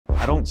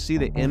I don't see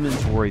the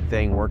inventory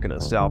thing working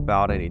itself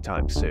out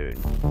anytime soon.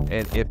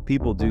 And if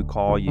people do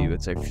call you,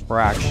 it's a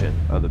fraction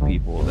of the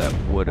people that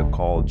would have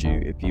called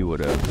you if you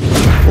would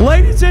have.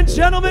 Ladies and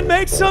gentlemen,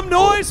 make some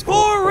noise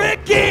for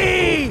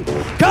Ricky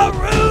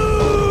Carruth!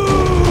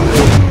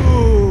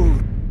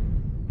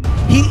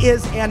 He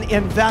is an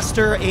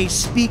investor, a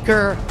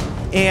speaker,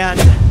 and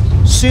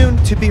soon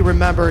to be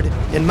remembered,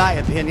 in my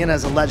opinion,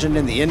 as a legend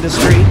in the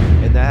industry.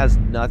 And that has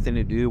nothing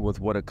to do with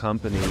what a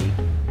company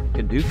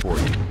can do for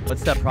you.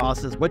 What's that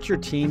process? What's your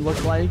team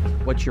look like?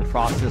 What's your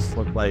process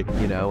look like?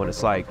 You know, and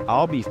it's like,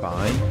 I'll be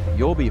fine,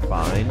 you'll be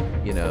fine,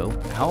 you know.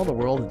 How in the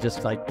world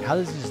just like, how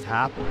does this just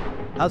happen?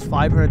 How's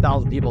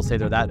 500,000 people say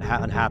they're that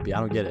unhappy?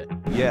 I don't get it.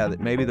 Yeah, that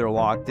maybe they're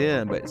locked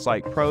in, but it's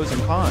like pros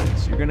and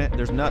cons.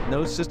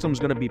 No system's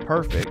gonna be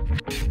perfect.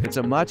 It's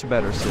a much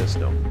better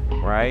system,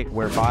 right?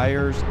 Where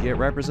buyers get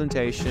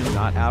representation,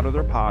 not out of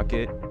their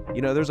pocket.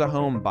 You know, there's a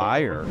home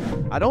buyer.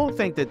 I don't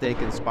think that they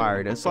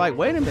conspired. It's like,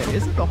 wait a minute,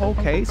 isn't the whole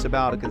case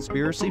about a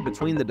conspiracy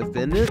between the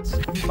defendants?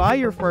 Buy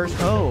your first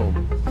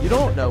home. You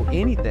don't know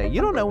anything. You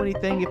don't know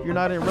anything if you're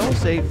not in real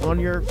estate on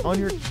your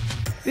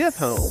fifth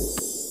home.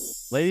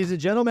 Ladies and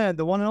gentlemen,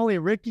 the one and only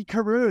Ricky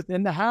Carruth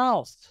in the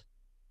house.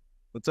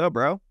 What's up,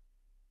 bro?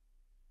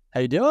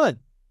 How you doing?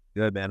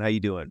 Good, man. How you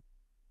doing?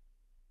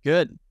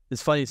 Good.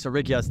 It's funny. So,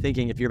 Ricky, I was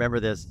thinking, if you remember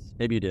this,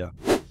 maybe you do.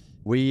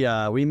 We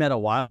met a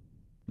while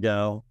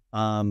ago.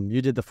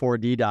 You did the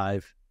 4D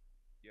dive.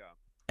 Yeah.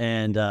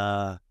 And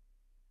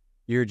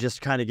you're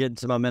just kind of getting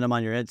some momentum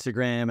on your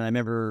Instagram. And I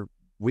remember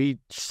we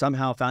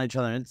somehow found each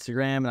other on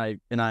Instagram,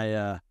 and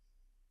I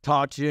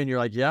talked to you, and you're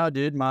like, yeah,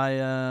 dude,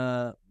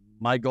 my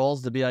goal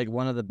is to be like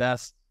one of the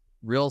best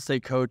real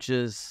estate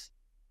coaches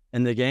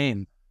in the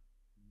game.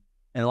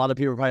 And a lot of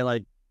people are probably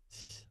like,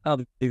 I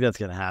don't think that's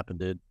going to happen,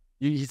 dude.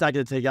 He's not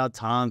going to take out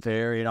Tom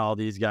Ferry and all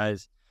these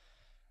guys.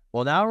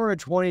 Well, now we're in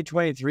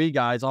 2023,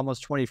 guys,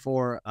 almost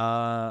 24.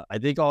 I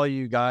think all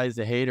you guys,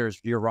 the haters,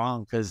 you're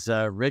wrong, because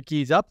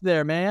Ricky's up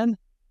there, man.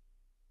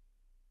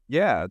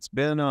 Yeah, it's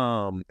been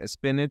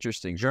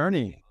interesting.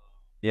 Journey.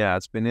 Yeah,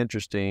 it's been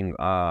interesting.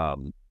 As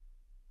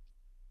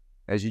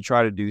you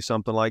try to do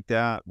something like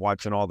that,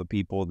 watching all the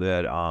people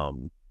that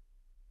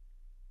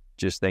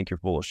just think you're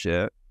full of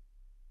shit.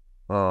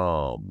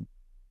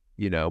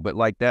 You know, but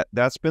like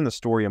that's been the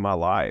story of my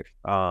life.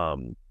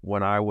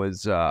 When I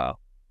was a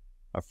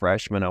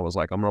freshman, I was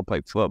like, I'm gonna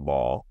play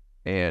football,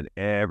 and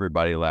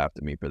everybody laughed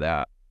at me for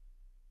that.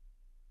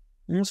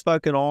 It was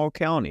fucking all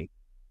county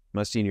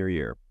my senior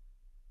year.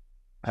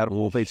 I had a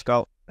full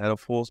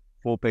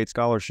paid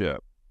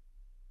scholarship.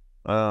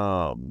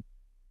 I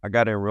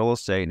got in real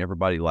estate and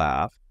everybody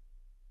laughed.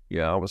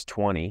 Yeah, I was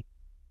 20.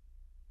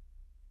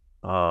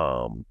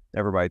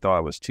 Everybody thought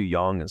I was too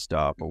young and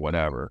stuff or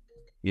whatever,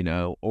 you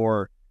know,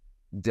 or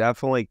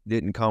definitely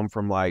didn't come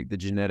from like the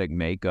genetic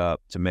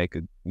makeup to make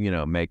a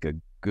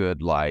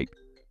good like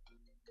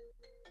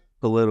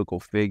political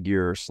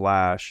figure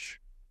slash,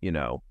 you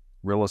know,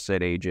 real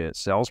estate agent,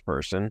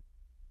 salesperson.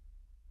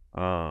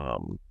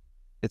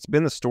 It's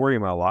been the story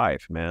of my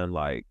life, man,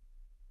 like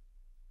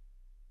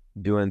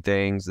doing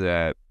things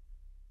that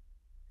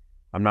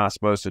I'm not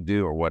supposed to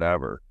do or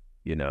whatever,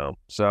 you know?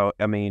 So,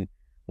 I mean,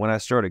 when I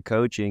started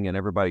coaching and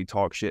everybody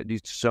talked shit,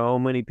 dude, so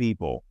many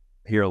people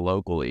here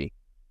locally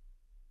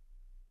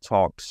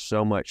talked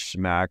so much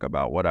smack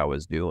about what I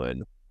was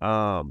doing.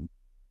 I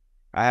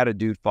had a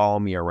dude follow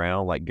me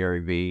around like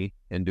Gary V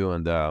and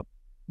doing the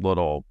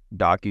little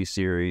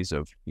docu-series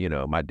of, you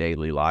know, my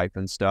daily life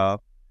and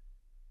stuff.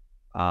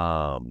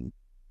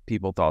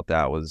 People thought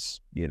that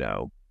was, you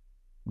know,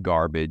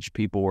 garbage.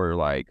 People were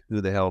like, who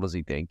the hell does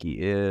he think he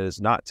is?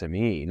 Not to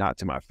me, not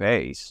to my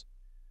face.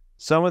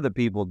 Some of the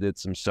people did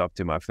some stuff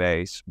to my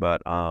face,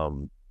 but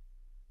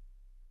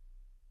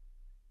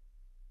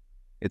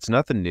it's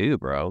nothing new,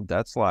 bro.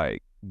 That's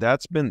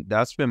been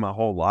my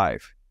whole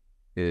life,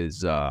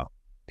 is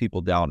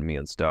people doubting me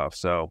and stuff.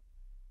 So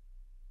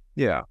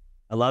yeah,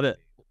 I love it.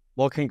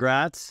 Well,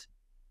 congrats.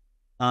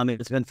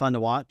 It's been fun to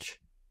watch.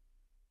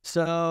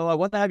 So I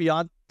want to have you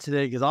on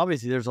today because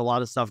obviously there's a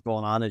lot of stuff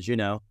going on, as you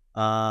know.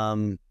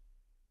 I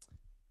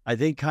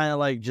think kind of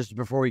like just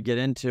before we get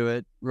into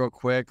it real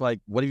quick, like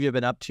what have you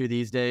been up to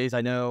these days?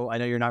 I know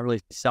you're not really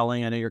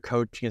selling. I know you're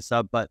coaching and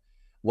stuff, but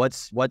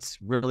what's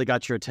really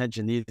got your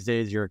attention these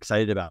days you're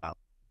excited about?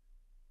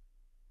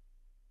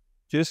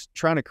 Just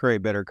trying to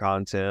create better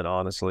content,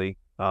 honestly.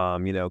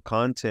 You know,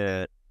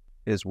 content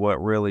is what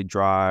really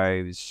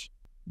drives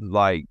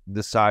like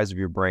the size of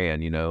your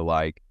brand, you know,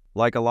 like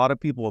a lot of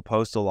people will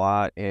post a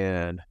lot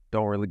and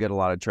don't really get a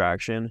lot of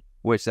traction,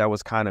 which that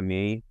was kind of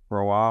me for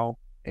a while.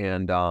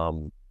 And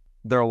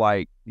they're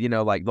like, you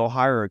know, like they'll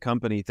hire a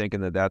company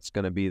thinking that that's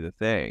going to be the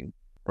thing.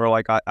 Or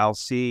like I'll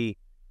see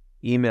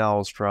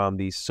emails from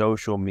these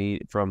social media,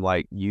 from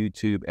like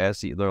YouTube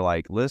SE. They're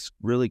like, let's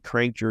really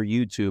crank your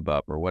YouTube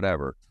up or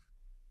whatever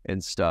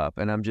and stuff.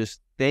 And I'm just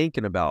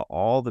thinking about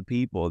all the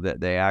people that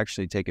they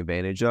actually take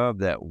advantage of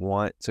that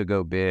want to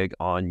go big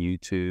on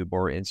YouTube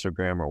or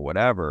Instagram or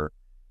whatever.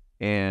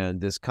 And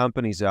this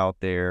company's out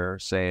there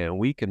saying,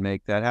 we can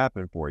make that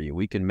happen for you.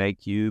 We can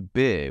make you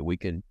big. We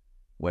can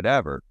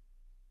whatever.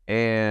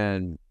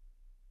 And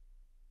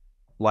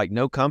like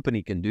no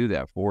company can do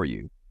that for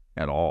you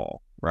at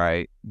all,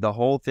 right? The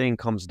whole thing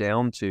comes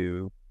down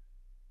to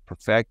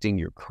perfecting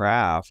your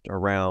craft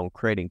around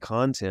creating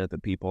content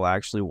that people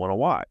actually want to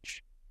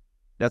watch.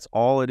 That's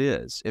all it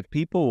is. If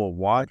people will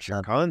watch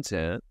your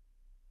content,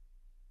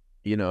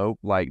 you know,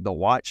 like the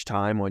watch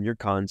time on your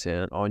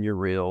content, on your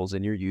reels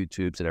and your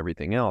YouTubes and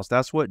everything else,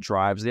 that's what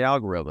drives the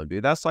algorithm,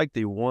 dude. That's like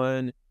the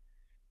one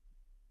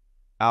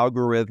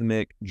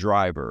algorithmic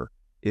driver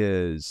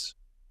is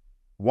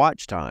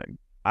watch time,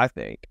 I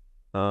think.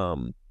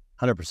 100%.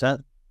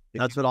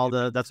 That's what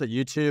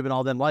YouTube and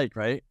all them like,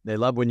 right? They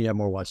love when you have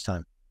more watch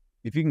time.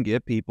 If you can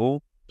get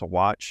people to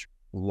watch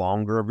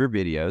longer of your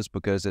videos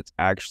because it's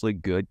actually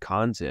good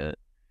content,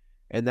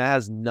 and that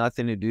has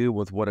nothing to do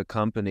with what a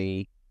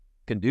company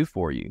can do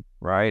for you,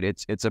 right?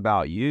 It's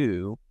about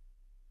you,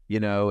 you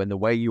know, and the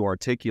way you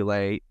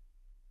articulate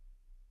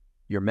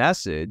your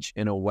message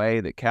in a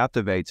way that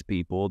captivates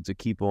people to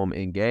keep them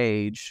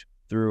engaged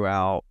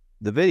throughout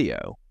the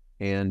video.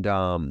 And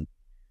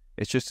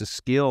it's just a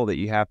skill that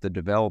you have to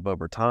develop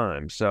over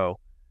time. So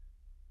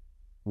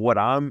what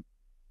I'm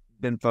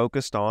been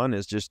focused on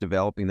is just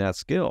developing that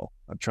skill.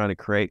 I'm trying to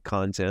create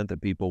content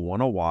that people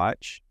want to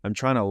watch. I'm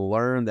trying to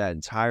learn that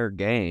entire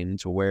game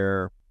to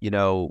where, you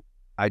know,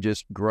 I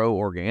just grow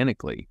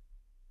organically.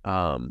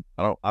 I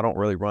don't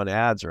really run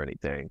ads or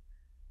anything.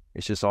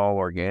 It's just all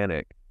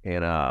organic.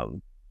 And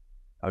I'm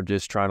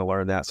just trying to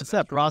learn that. What's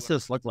that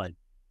process look like?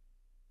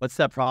 What's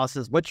that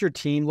process? What's your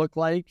team look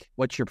like?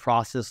 What's your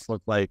process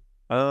look like?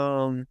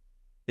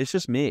 It's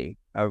just me.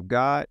 I've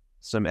got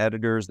some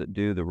editors that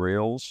do the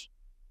reels.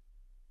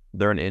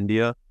 They're in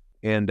India,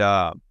 and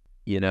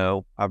you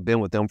know, I've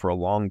been with them for a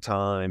long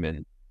time,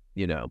 and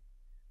you know,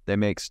 they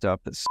make stuff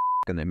that's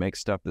and they make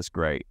stuff that's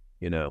great.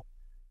 You know,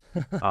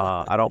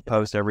 I don't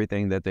post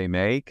everything that they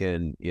make,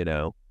 and you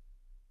know,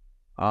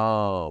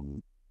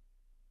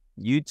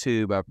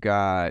 YouTube, I've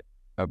got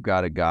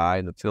a guy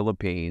in the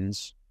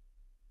Philippines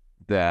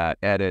that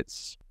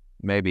edits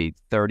maybe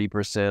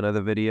 30% of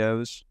the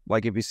videos.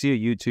 Like if you see a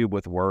YouTube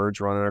with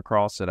words running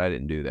across it, I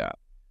didn't do that.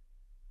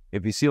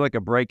 If you see like a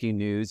breaking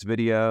news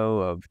video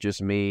of just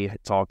me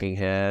talking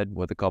head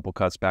with a couple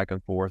cuts back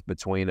and forth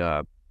between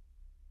a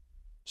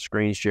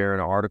screen share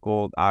and an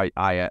article,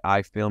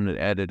 I filmed and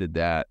edited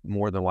that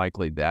more than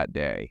likely that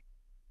day.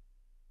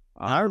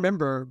 I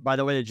remember, by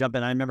the way, to jump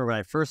in, I remember when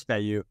I first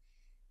met you,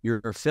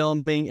 you're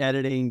filming,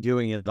 editing,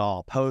 doing it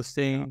all,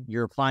 posting,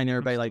 you're applying to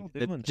everybody.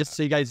 Like, just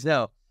so you guys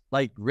know,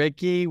 like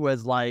Ricky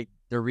was like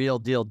the real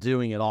deal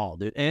doing it all,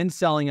 dude, and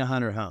selling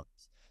 100 homes.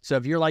 So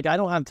if you're like, I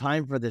don't have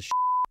time for this,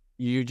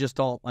 you just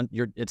don't,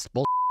 it's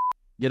bull.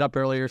 Get up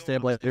earlier, stay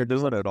up later. They're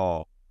doing it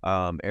all.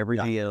 Every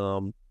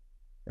DM,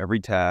 every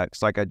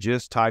text. Like I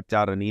just typed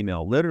out an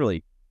email,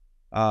 literally.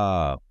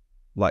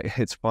 Like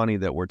it's funny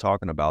that we're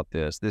talking about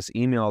this. This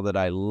email that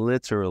I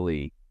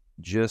literally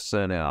just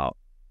sent out.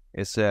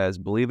 It says,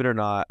 believe it or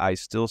not, I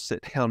still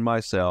sit down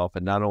myself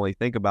and not only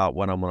think about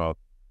what I'm going to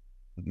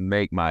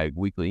make my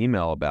weekly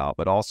email about,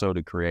 but also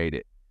to create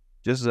it.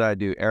 Just as I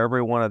do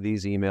every one of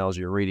these emails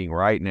you're reading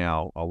right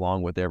now,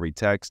 along with every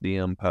text,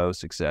 DM,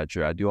 post,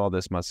 etc. I do all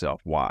this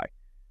myself. Why?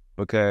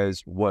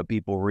 Because what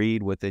people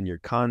read within your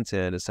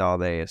content is how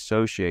they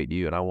associate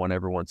you. And I want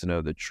everyone to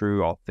know the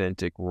true,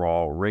 authentic,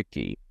 raw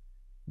Ricky.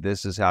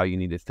 This is how you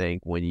need to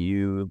think when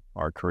you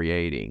are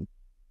creating.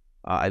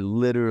 I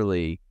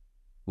literally,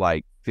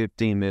 like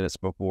 15 minutes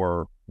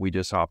before we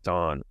just hopped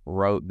on,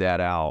 wrote that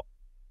out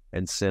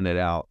and sent it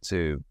out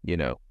to, you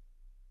know,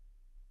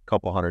 a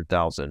couple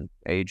 100,000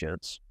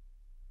 agents.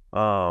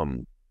 Yeah,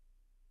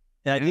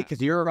 I think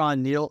because you're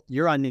on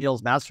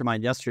Neil's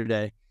mastermind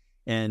yesterday,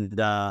 and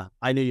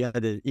I knew you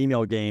had the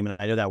email game, and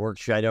I know that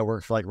works. I know it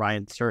works for like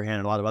Ryan Serhan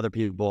and a lot of other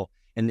people,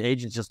 and the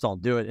agents just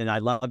don't do it. And I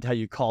loved how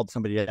you called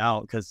somebody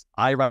out, because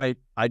I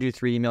do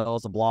 3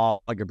 emails, a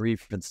blog, a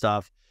brief and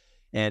stuff,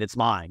 and it's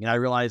mine. And I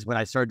realized when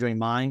I started doing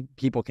mine,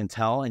 people can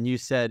tell. And you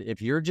said,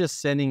 if you're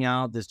just sending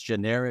out this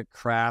generic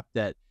crap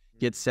that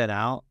gets sent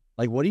out,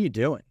 like, what are you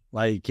doing?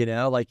 Like, you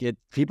know, like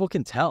people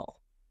can tell.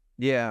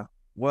 Yeah.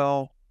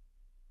 Well,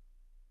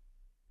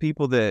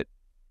 people that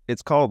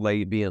it's called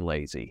being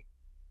lazy,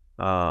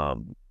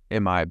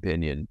 in my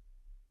opinion.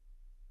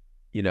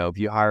 You know, if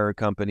you hire a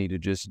company to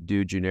just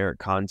do generic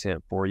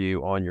content for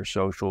you on your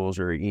socials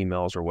or your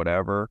emails or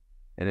whatever,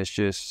 and it's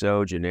just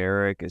so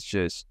generic, it's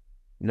just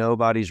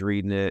nobody's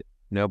reading it,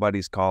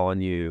 nobody's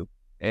calling you.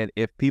 And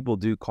if people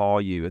do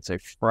call you, it's a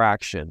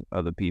fraction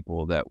of the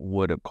people that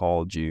would have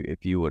called you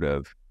if you would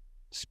have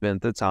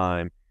spent the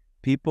time.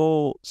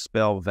 People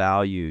spell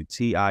value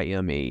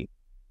T-I-M-E,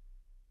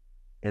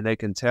 and they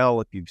can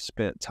tell if you've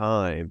spent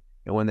time.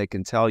 And when they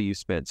can tell you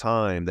spent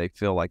time, they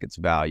feel like it's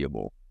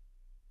valuable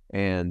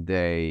and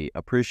they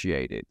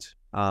appreciate it.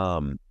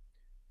 And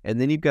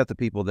then you've got the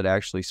people that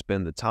actually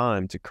spend the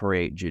time to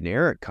create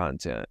generic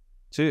content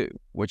too,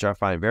 which I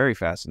find very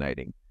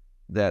fascinating,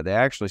 that they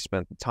actually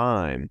spent the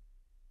time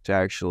to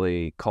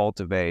actually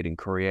cultivate and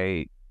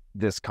create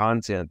this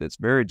content that's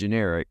very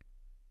generic,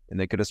 and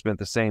they could have spent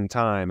the same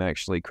time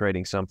actually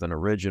creating something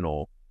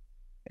original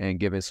and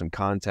giving some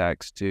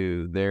context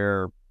to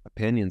their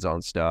opinions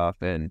on stuff,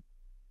 and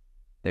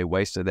they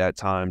wasted that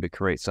time to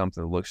create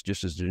something that looks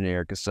just as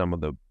generic as some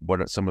of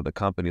the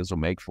companies will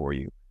make for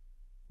you.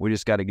 We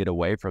just got to get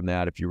away from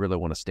that if you really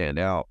want to stand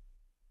out.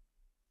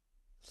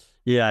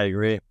 Yeah, I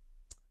agree.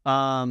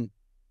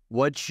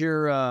 What's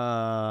your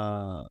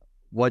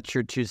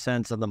 2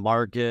 cents on the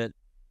market?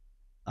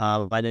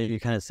 I know you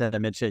kind of said, I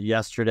mentioned it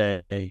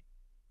yesterday.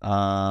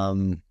 What's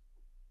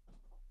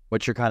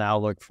your kind of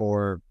outlook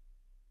for,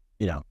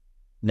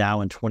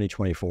 now in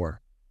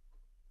 2024?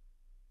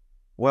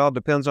 Well, it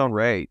depends on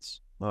rates.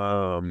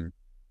 Kind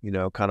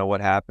of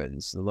what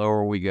happens. The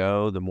lower we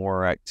go, the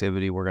more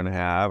activity we're going to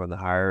have, and the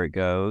higher it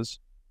goes,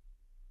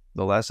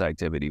 the less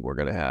activity we're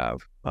going to have.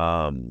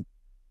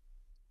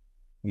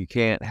 You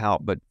can't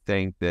help but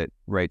think that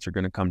rates are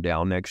going to come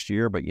down next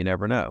year, but you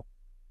never know.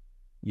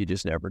 You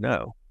just never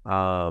know.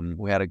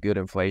 We had a good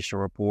inflation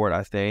report,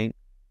 I think,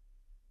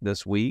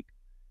 this week.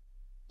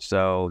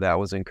 So that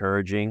was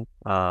encouraging.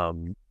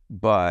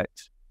 But,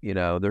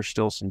 there's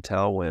still some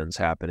tailwinds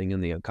happening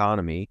in the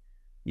economy.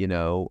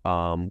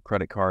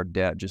 Credit card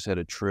debt just hit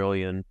 $1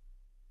 trillion.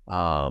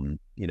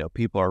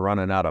 People are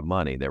running out of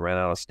money. They ran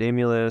out of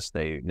stimulus.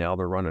 Now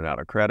they're running out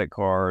of credit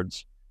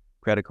cards.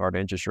 Credit card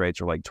interest rates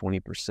are like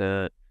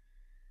 20%.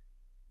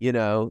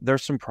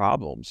 There's some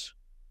problems.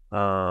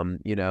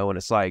 And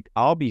it's like,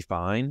 I'll be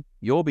fine.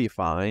 You'll be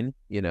fine.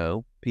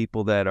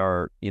 People that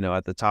are,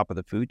 at the top of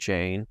the food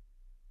chain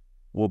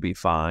will be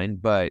fine.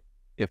 But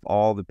if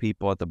all the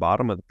people at the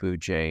bottom of the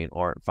food chain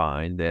aren't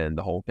fine, then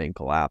the whole thing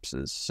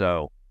collapses.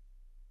 So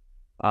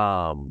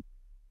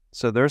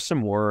there's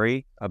some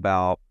worry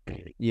about,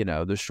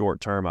 the short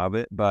term of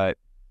it. But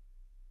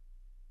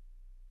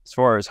as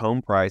far as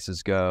home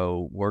prices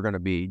go, we're going to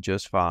be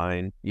just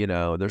fine.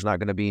 There's not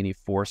going to be any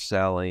forced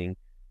selling.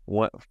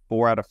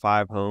 4 out of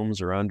 5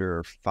 homes are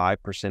under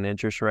 5%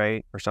 interest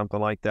rate or something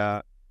like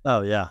that.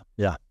 Oh, yeah.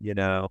 Yeah.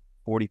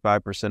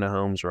 45% of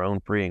homes are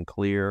owned free and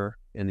clear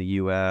in the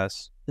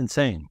U.S.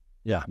 Insane.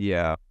 Yeah.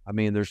 Yeah. I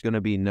mean, there's going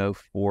to be no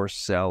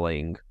forced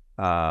selling.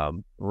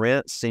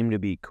 Rents seem to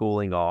be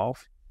cooling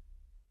off,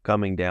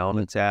 coming down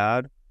a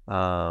tad.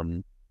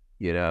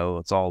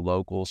 It's all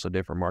local, so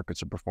different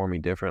markets are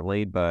performing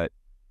differently, but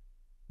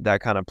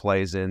that kind of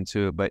plays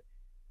into it. But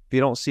if you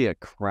don't see a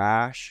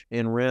crash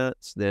in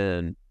rents,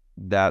 then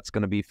that's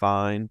going to be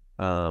fine.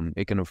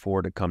 It can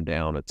afford to come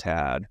down a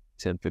tad,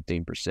 10,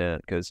 15%,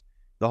 because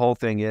the whole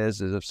thing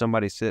is if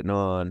somebody's sitting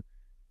on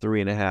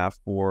 3.5%,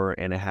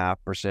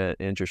 4.5%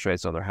 interest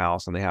rates on their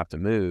house and they have to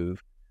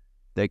move,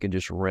 they can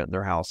just rent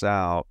their house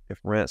out. If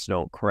rents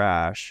don't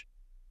crash,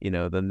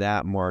 then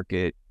that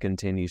market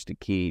continues to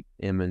keep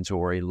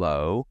inventory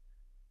low.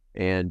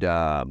 And,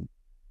 the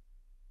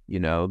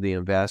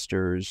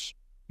investors,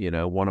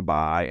 want to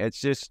buy. It's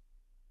just,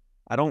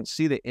 I don't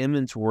see the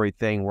inventory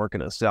thing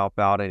working itself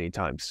out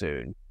anytime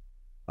soon.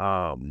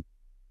 Hard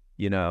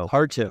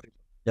to.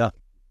 Yeah.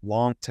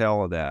 Long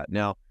tail of that.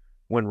 Now,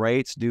 when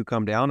rates do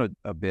come down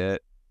a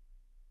bit,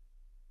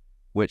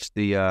 which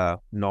the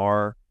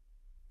NAR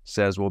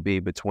says will be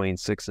between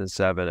 6 and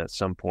 7 at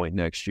some point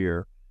next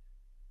year,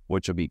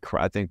 which will be,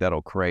 I think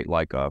that'll create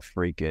like a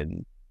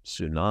freaking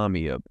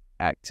tsunami of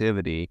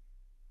activity.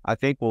 I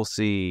think we'll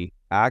see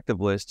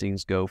active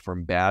listings go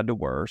from bad to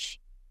worse,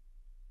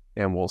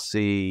 and we'll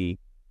see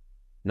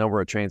number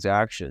of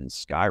transactions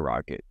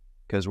skyrocket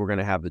because we're going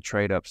to have the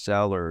trade up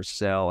sellers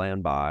sell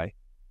and buy,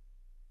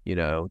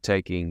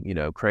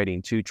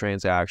 creating 2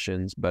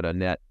 transactions, but a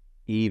net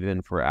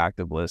even for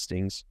active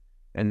listings.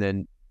 And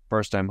then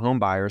first time home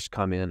buyers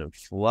come in and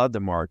flood the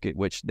market,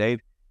 which it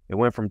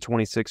went from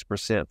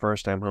 26%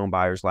 first-time home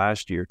buyers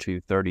last year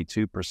to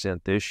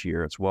 32% this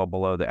year. It's well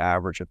below the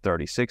average of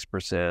 36%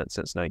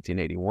 since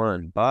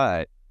 1981,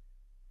 but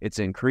it's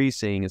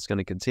increasing. It's going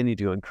to continue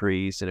to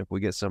increase, and if we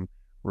get some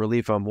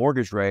relief on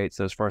mortgage rates,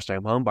 those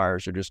first-time home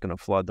buyers are just going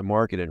to flood the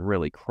market and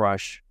really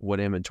crush what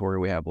inventory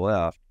we have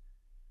left.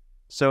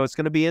 So it's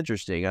going to be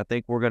interesting. I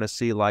think we're going to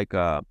see like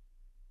a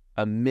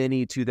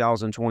mini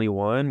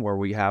 2021 where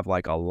we have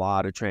like a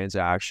lot of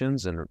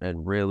transactions and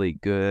really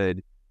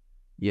good,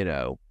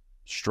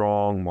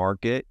 strong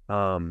market.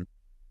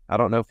 I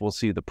don't know if we'll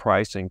see the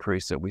price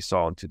increase that we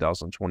saw in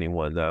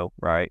 2021 though,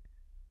 right?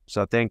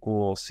 So I think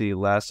we'll see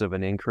less of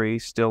an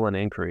increase, still an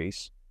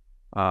increase.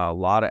 A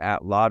lot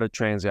of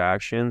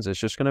transactions. It's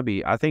just going to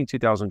be, I think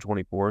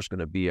 2024 is going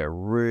to be a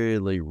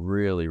really,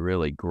 really,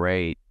 really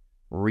great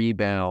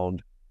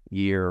rebound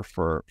year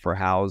for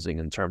housing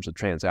in terms of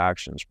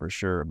transactions for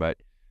sure. But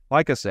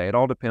like I say, it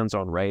all depends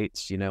on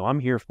rates. I'm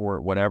here for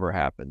it, whatever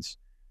happens.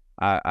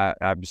 I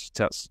was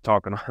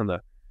talking on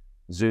the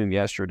Zoom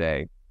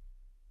yesterday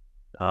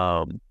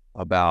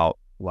about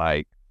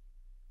like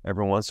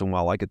every once in a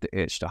while I get the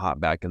itch to hop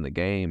back in the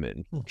game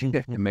and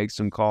make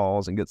some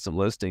calls and get some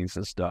listings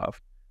and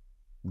stuff.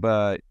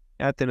 But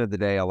at the end of the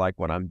day, I like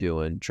what I'm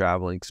doing,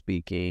 traveling,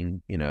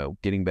 speaking,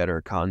 getting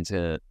better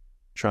content.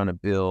 trying to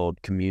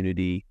build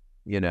community,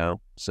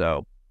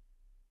 so.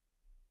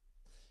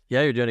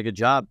 Yeah, you're doing a good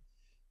job.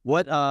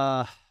 What,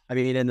 I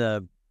mean, in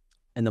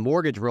the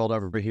mortgage world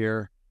over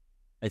here,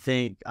 I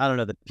think, I don't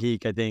know the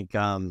peak. I think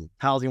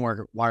Housing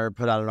Wire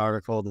put out an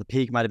article. The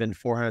peak might have been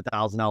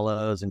 400,000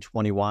 LOs in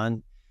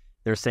 21.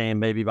 They're saying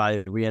maybe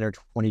by we enter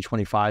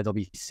 2025, there'll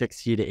be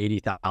 60 to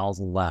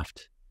 80,000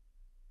 left.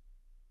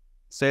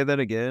 Say that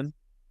again.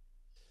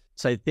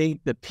 So I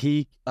think the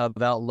peak of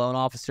loan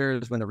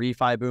officers when the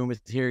refi boom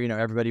was here,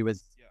 everybody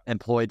was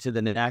employed to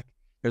the neck.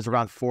 There's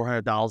around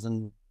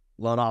 400,000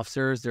 loan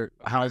officers.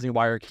 Housing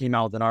Wire came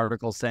out with an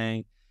article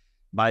saying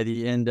by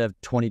the end of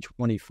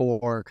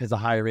 2024, because the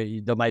high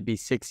rate, there might be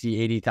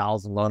 60,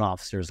 80,000 loan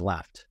officers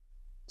left.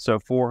 So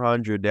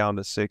 400 down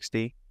to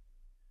 60.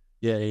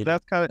 Yeah, 80.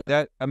 That's kind of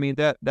that. I mean,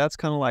 that's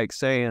kind of like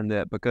saying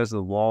that because of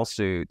the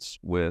lawsuits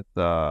with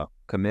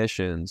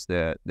commissions,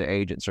 that the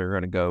agents are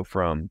going to go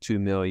from 2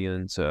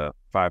 million to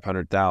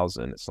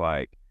 500,000. It's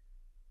like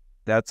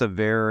that's a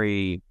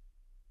very,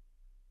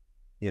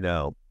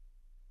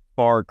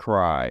 far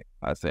cry.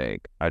 I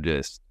think I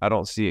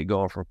don't see it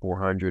going from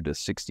 400 to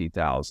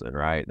 60,000.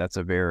 Right? That's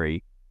a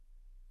very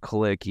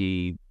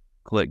clickbaity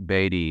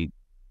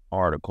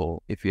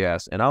article, if you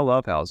ask. And I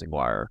love Housing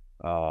Wire.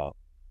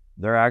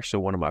 They're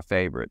actually one of my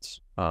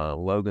favorites.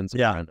 Logan's.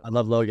 Yeah, I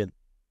love Logan.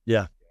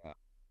 Yeah.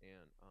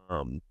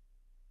 And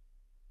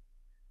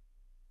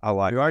I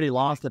like. We already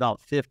lost about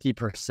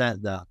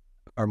 50% though,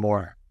 or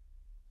more.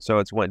 So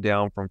it's went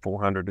down from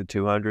 400 to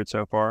 200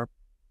 so far.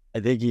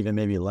 I think even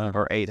maybe less.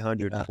 Or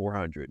 800 to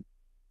 400.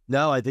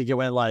 No, I think it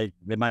went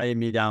it might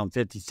be down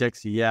 50,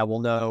 60. Yeah, we'll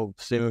know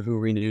soon who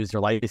renews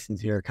their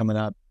license here coming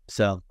up.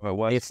 So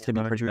it's to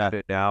be pretty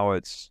bad. Now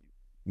it's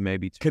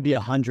maybe could be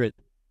 100.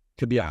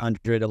 Could be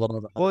 100, a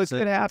little bit. Well, it's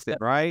gonna happen,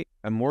 right?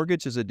 A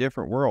mortgage is a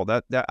different world.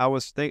 That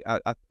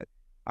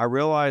I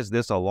realized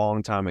this a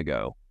long time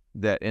ago,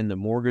 that in the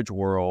mortgage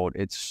world,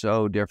 it's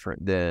so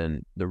different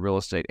than the real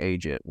estate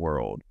agent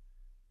world.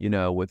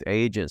 With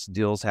agents,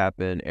 deals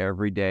happen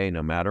every day,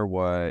 no matter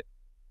what,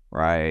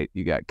 right?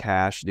 You got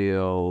cash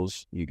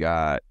deals, you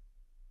got,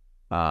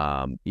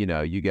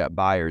 you got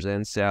buyers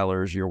and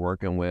sellers you're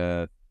working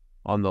with.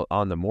 On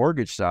the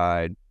mortgage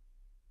side,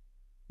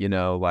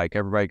 like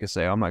everybody could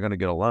say, I'm not going to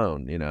get a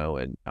loan,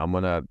 and I'm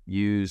going to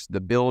use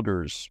the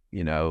builder's,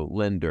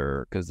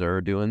 lender because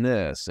they're doing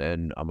this,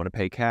 and I'm going to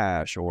pay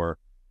cash. Or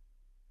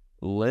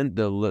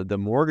the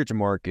mortgage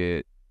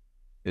market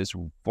is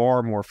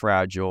far more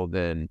fragile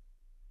than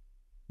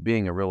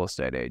being a real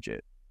estate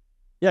agent.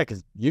 Yeah,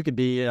 because you could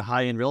be a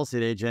high-end real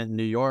estate agent in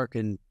New York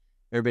and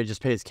everybody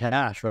just pays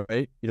cash,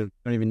 right? You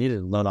don't even need a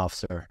loan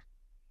officer.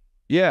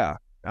 Yeah.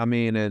 I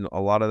mean, and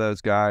a lot of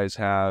those guys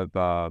have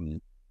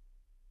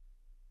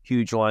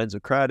huge lines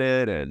of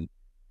credit and,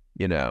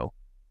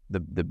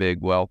 the big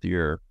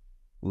wealthier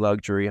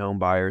luxury home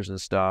buyers and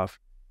stuff.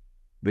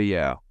 But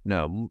yeah,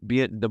 no,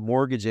 the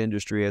mortgage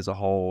industry as a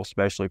whole,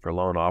 especially for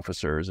loan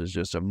officers, is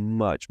just a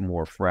much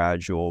more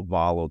fragile,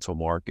 volatile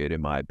market,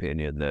 in my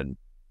opinion, than,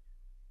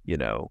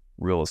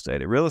 real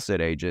estate. Real estate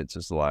agents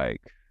is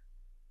like,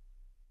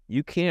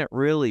 you can't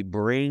really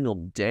bring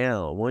them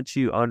down. Once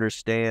you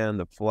understand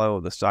the flow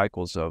of the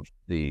cycles of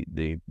the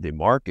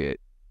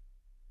market,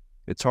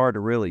 it's hard to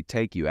really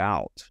take you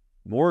out.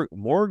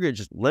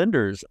 Mortgage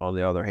lenders, on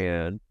the other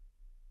hand,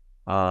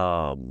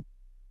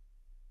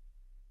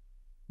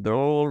 they're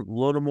a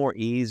little more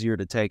easier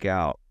to take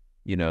out.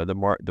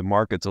 The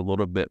market's a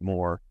little bit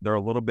more. They're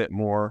a little bit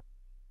more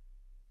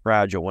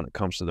fragile when it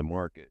comes to the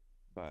market.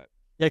 But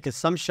yeah, because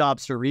some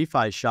shops are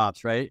refi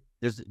shops, right?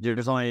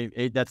 There's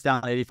only that's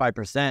down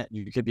 85%.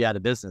 You could be out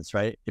of business,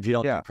 right? If you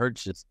don't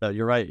purchase. So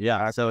you're right.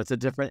 Yeah. So it's a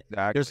different.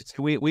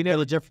 Exactly. We know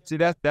the difference. See,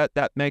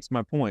 that makes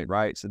my point,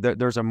 right? So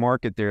there's a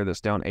market there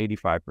that's down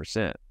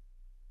 85%.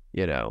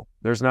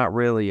 There's not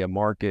really a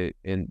market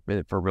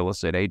for real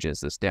estate agents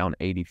that's down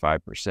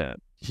 85%.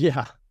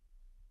 Yeah.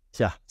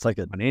 Yeah. It's like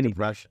an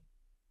regression.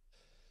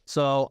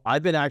 So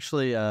I've been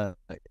actually,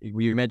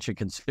 you mentioned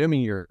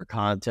consuming your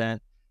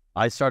content.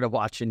 I started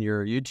watching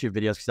your YouTube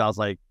videos because I was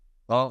like,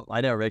 well,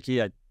 I know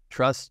Ricky. I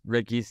trust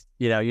Ricky's,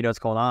 you know what's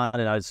going on.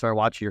 And I started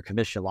watching your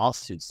commission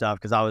lawsuit stuff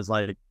because I was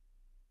like,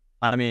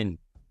 I mean,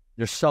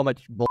 there's so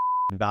much bull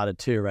about it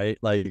too, right?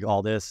 Like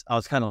all this. I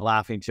was kind of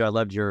laughing too. I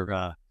loved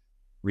your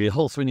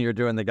reels when you were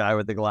doing the guy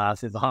with the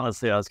glasses.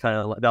 Honestly,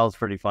 that was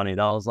pretty funny.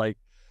 I was like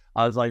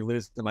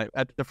losing my,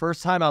 at the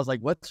first time I was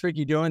like, what's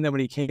Ricky doing? Then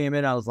when he came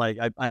in, I was like,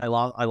 I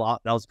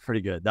lost. That was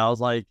pretty good. That was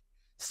like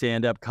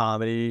stand-up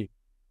comedy.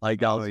 Like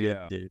that was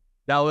good, dude.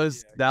 That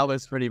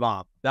was pretty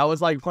bomb. That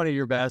was like one of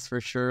your best for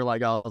sure.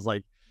 Like I was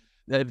like,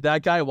 if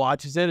that guy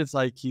watches it, it's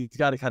like he's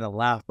got to kind of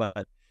laugh.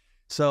 But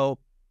so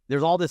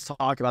there's all this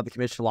talk about the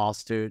commission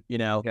lawsuit,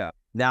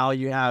 Now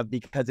you have,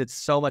 because it's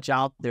so much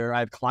out there, I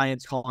have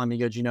clients calling me,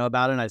 go, do you know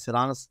about it? And I said,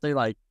 honestly,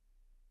 like,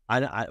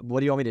 I what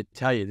do you want me to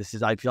tell you?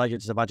 I feel like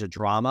it's just a bunch of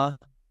drama.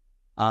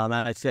 And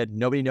I said,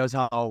 nobody knows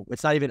how,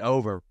 it's not even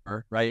over,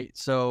 right?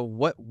 So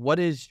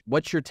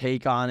what's your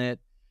take on it?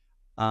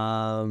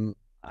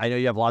 I know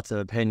you have lots of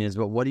opinions,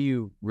 but what do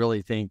you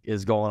really think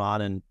is going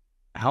on? And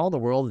how in the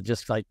world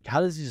just like,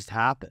 how does it just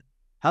happen?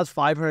 How's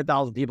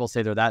 500,000 people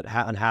say they're that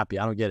unhappy?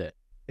 I don't get it.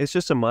 It's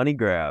just a money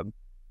grab.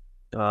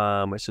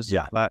 It's just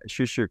it's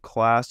just your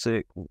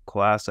classic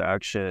class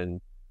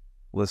action.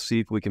 Let's see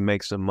if we can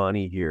make some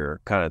money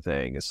here kind of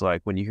thing. It's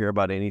like when you hear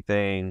about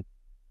anything,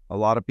 a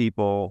lot of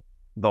people,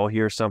 they'll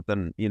hear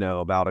something, you know,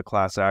 about a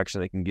class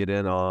action they can get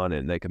in on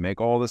and they can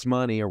make all this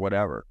money or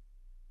whatever.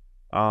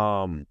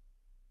 The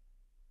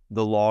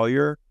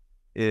lawyer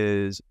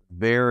is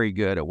very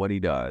good at what he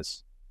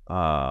does.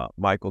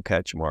 Michael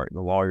Ketchmark,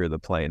 the lawyer of the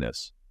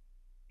plaintiffs.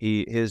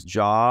 His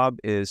job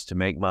is to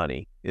make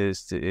money,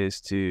 his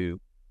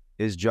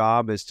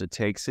job is to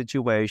take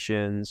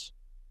situations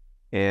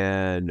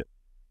and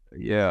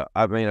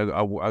I mean,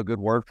 a good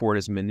word for it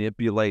is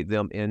manipulate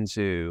them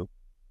into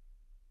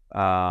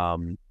a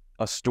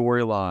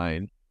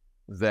storyline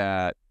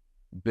that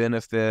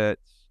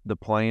benefits the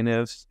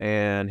plaintiffs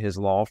and his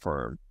law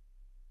firm.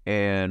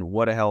 And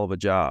what a hell of a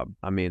job.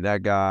 I mean,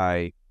 that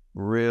guy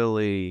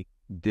really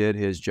did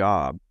his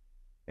job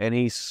and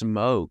he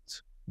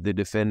smoked the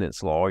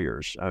defendant's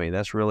lawyers. I mean,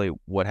 that's really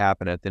what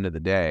happened at the end of the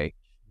day.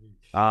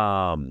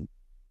 And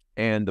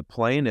the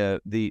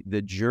plaintiff,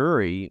 the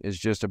jury is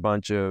just a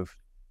bunch of,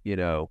 you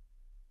know,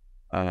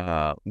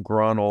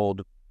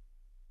 grunnled,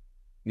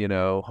 you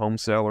know, home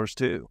sellers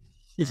too.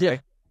 Yeah.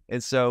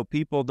 And so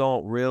people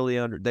don't really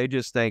they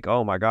just think,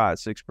 oh my God,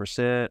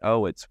 6%.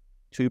 Oh, it's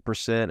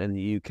 2% in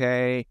the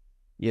UK.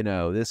 You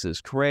know, this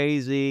is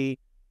crazy.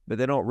 But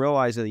they don't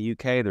realize in the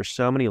UK, there's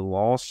so many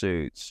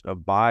lawsuits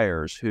of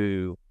buyers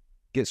who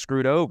get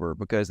screwed over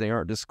because they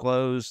aren't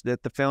disclosed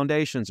that the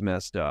foundation's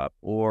messed up,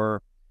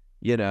 or,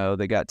 you know,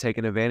 they got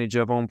taken advantage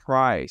of on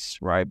price,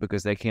 right?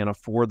 Because they can't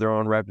afford their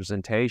own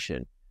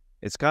representation.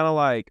 It's kind of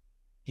like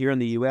here in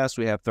the US,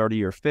 we have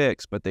 30-year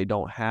fix, but they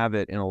don't have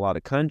it in a lot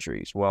of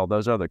countries. Well,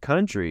 those other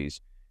countries,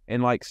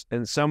 and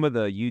some of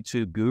the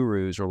YouTube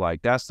gurus are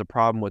like, that's the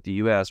problem with the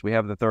US. We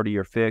have the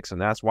 30-year fix,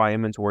 and that's why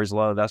inventory's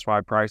low. That's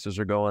why prices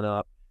are going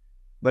up.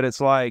 But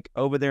it's like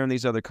over there in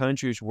these other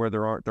countries where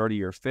there aren't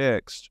 30-year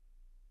fixed,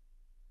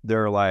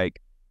 they're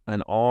like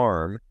an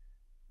ARM,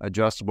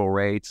 adjustable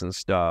rates and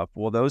stuff.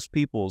 Well, those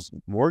people's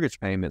mortgage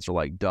payments are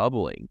like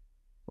doubling,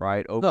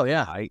 right?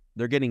 Overnight.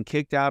 They're getting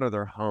kicked out of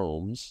their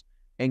homes.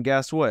 And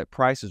guess what?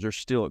 Prices are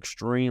still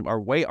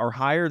are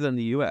higher than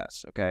the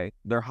U.S., okay?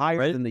 They're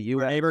higher than the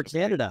U.S.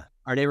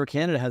 Our neighbor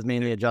Canada has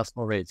mainly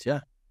adjustable rates,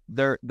 yeah.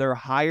 They're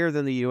higher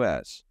than the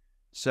U.S.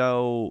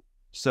 So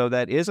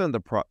that isn't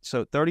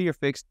so 30-year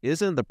fixed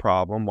isn't the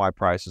problem why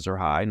prices are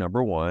high,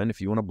 number one. If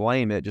you want to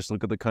blame it, just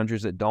look at the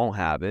countries that don't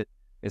have it.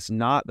 It's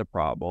not the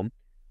problem.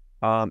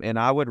 And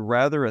I would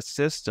rather a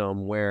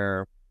system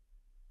where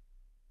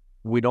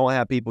we don't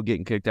have people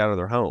getting kicked out of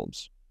their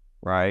homes,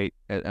 right?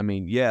 I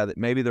mean, yeah,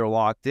 maybe they're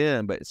locked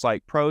in, but it's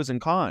like pros and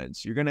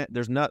cons.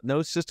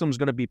 No system's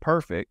going to be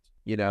perfect.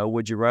 You know,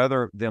 would you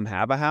rather them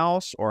have a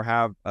house or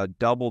have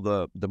double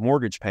the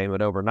mortgage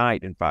payment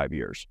overnight in 5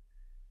 years?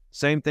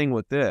 Same thing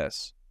with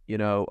this. You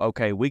know,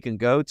 okay, we can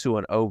go to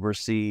an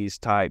overseas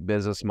type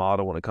business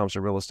model when it comes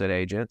to real estate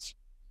agents,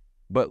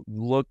 but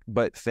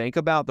think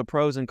about the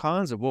pros and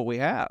cons of what we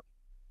have.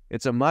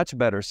 It's a much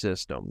better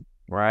system,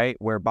 right?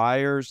 Where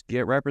buyers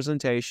get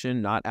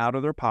representation, not out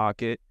of their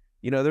pocket.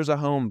 You know, there's a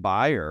home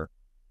buyer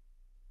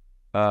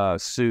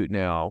suit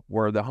now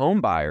where the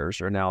home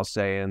buyers are now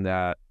saying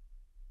that,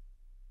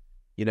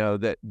 you know,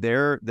 that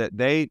they're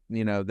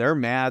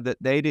mad that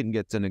they didn't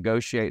get to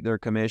negotiate their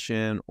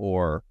commission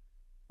or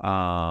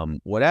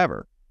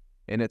whatever.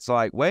 And it's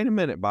like, wait a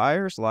minute,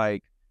 buyers,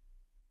 like,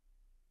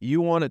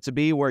 you want it to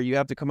be where you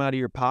have to come out of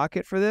your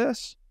pocket for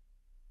this,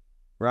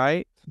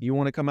 right? You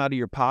want to come out of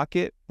your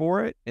pocket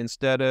for it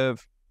instead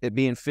of it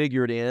being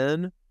figured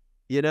in,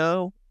 you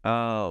know?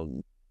 I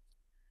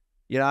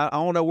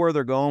don't know where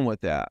they're going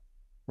with that,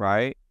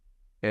 right?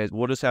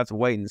 We'll just have to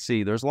wait and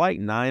see. There's like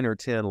 9 or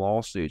 10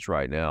 lawsuits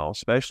right now,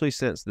 especially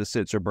since the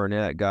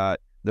Sitzer-Burnett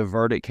the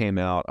verdict came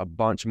out, a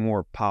bunch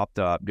more popped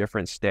up,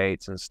 different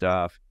states and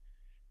stuff.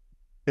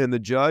 And the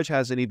judge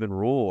hasn't even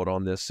ruled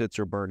on this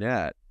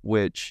Sitzer-Burnett,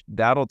 which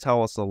that'll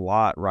tell us a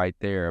lot right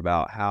there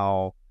about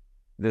how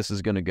this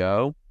is going to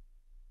go.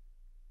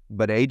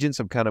 But agents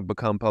have kind of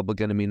become public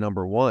enemy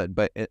number one.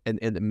 But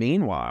in the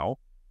meanwhile,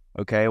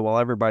 okay, while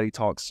everybody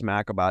talks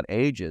smack about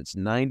agents,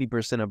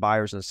 90% of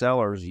buyers and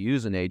sellers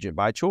use an agent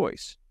by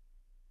choice.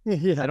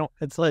 Yeah,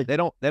 they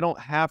don't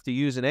have to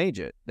use an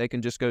agent. They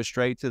can just go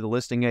straight to the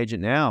listing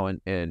agent now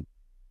and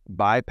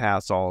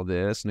bypass all of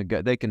this.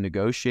 They can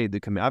negotiate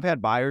the commission. I've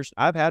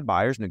had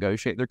buyers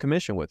negotiate their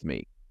commission with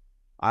me.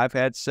 I've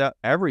had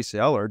every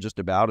seller just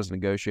about has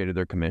negotiated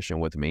their commission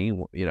with me.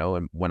 You know,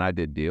 and when I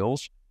did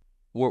deals,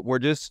 we're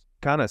just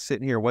kind of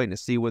sitting here waiting to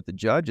see what the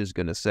judge is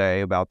going to say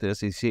about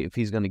this. If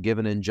he's going to give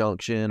an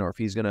injunction or if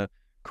he's going to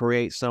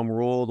create some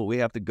rule that we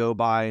have to go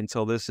by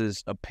until this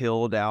is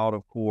appealed out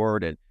of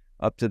court and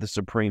up to the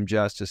Supreme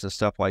Justice and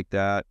stuff like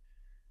that.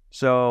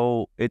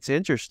 So it's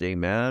interesting,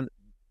 man.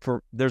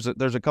 There's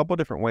a couple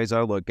different ways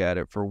I look at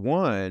it. For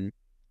one,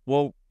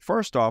 well,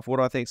 first off, what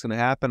do I think is going to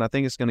happen? I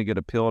think it's going to get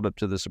appealed up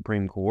to the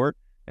Supreme Court.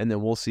 and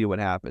then we'll see what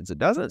happens. It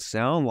doesn't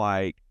sound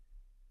like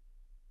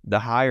the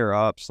higher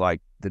ups,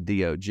 like the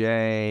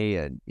DOJ,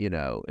 and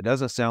it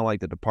doesn't sound like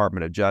the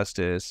Department of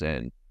Justice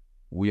and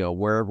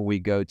wherever we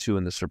go to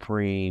in the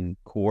Supreme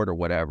Court or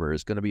whatever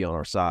is going to be on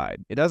our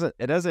side. It doesn't.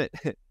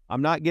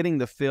 I'm not getting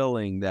the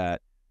feeling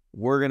that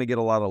we're going to get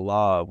a lot of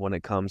love when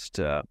it comes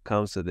to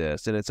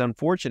this, and it's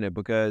unfortunate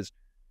because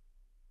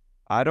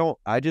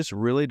I just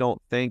really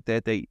don't think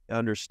that they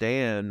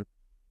understand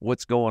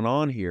what's going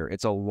on here.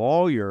 It's a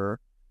lawyer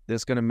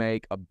that's going to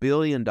make $1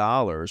 billion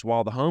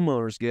while the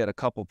homeowners get a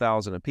couple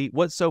thousand apiece.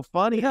 What's so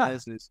funny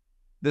is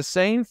the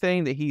same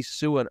thing that he's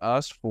suing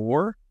us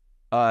for.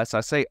 Us,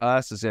 I say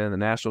us as in the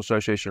National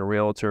Association of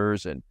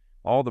Realtors and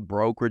all the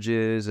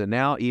brokerages, and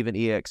now even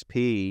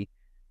EXP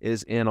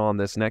is in on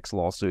this next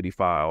lawsuit he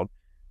filed.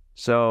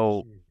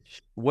 So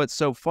what's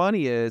so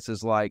funny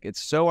is like,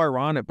 it's so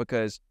ironic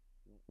because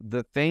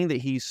the thing that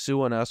he's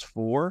suing us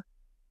for,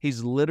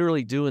 he's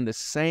literally doing the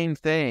same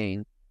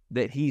thing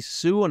that he's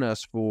suing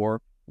us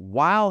for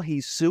while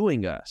he's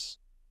suing us.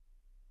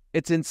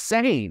 It's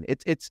insane.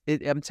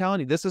 I'm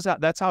telling you,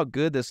 that's how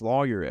good this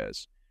lawyer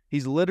is.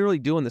 He's literally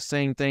doing the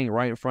same thing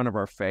right in front of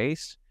our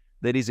face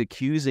that he's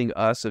accusing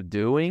us of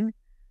doing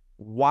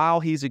while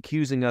he's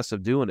accusing us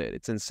of doing it.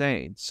 It's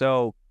insane.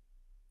 So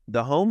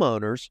the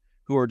homeowners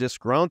who are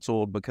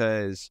disgruntled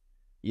because,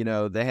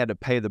 they had to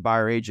pay the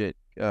buyer agent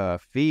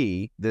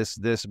fee,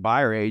 this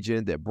buyer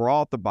agent that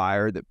brought the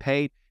buyer that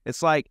paid,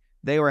 it's like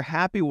they were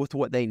happy with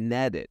what they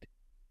netted,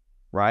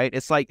 right?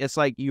 It's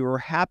like you were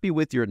happy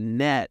with your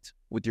net,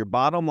 with your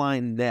bottom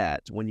line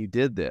net when you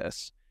did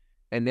this.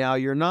 And now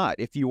you're not.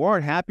 If you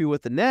aren't happy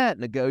with the net,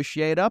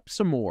 negotiate up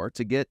some more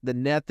to get the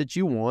net that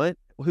you want.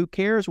 Who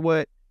cares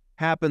what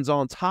happens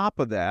on top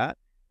of that?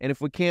 And if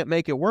we can't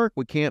make it work,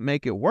 we can't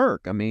make it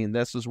work. I mean,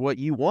 this is what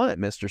you want,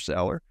 Mr.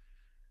 Seller.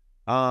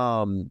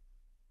 And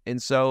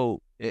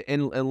so,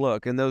 and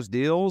look, in those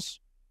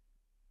deals,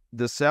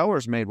 the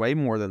sellers made way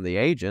more than the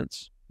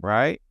agents,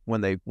 right?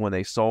 When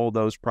they sold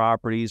those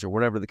properties or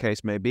whatever the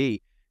case may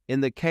be.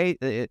 In the case,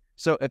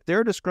 so if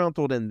they're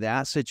disgruntled in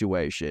that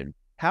situation,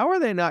 how are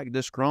they not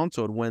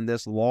disgruntled when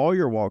this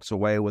lawyer walks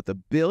away with $1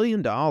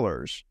 billion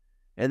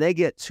and they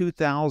get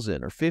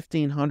 $2,000 or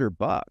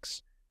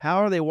 $1,500? How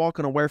are they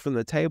walking away from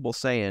the table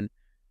saying,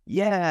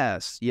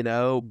 yes,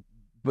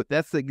 but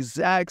that's the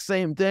exact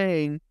same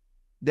thing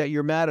that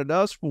you're mad at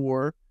us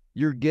for.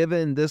 You're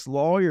giving this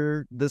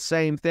lawyer the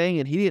same thing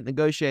and he didn't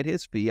negotiate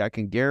his fee, I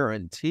can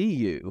guarantee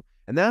you.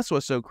 And that's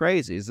what's so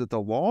crazy is that the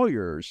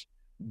lawyers,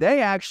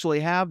 they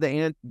actually have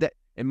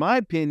in my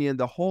opinion,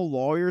 the whole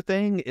lawyer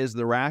thing is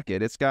the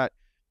racket. It's got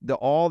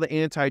all the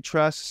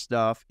antitrust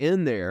stuff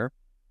in there,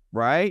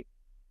 right?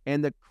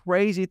 And the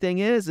crazy thing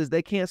is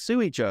they can't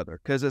sue each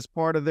other because it's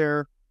part of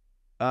their,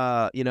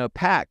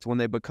 pact when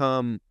they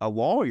become a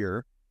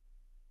lawyer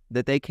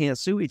that they can't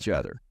sue each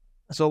other.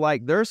 So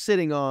like they're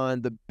sitting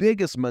on the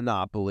biggest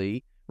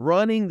monopoly,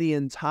 running the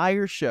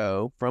entire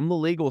show from the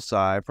legal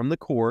side, from the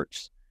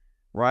courts,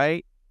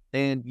 right?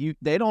 And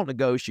they don't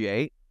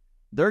negotiate.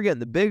 They're getting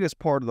the biggest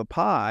part of the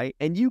pie,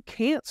 and you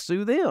can't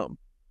sue them.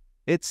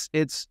 It's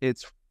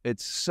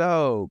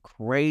so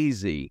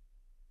crazy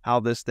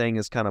how this thing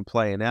is kind of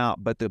playing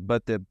out. But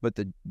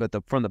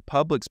from the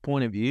public's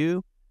point of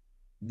view,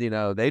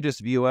 they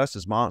just view us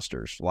as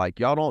monsters. Like,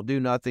 y'all don't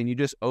do nothing. You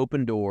just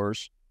open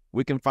doors.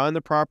 We can find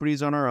the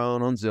properties on our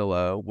own on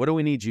Zillow. What do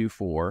we need you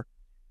for?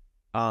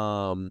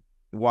 Why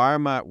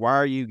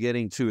are you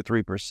getting 2 or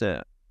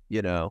 3%?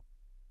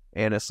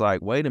 And it's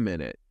like, wait a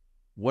minute.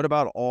 What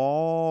about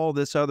all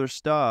this other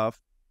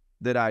stuff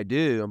that I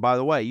do? And by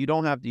the way, you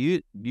don't have to,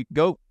 you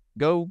go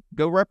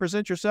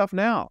represent yourself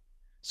now.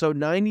 So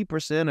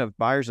 90% of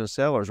buyers and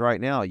sellers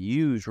right now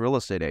use real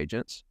estate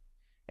agents,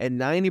 and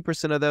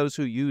 90% of those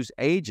who use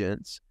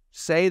agents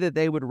say that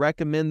they would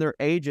recommend their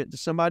agent to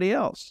somebody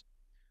else.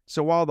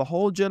 So while the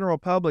whole general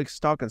public's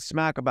talking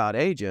smack about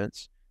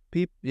agents,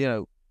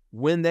 people,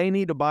 when they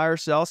need to buy or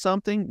sell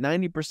something,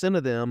 90%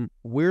 of them,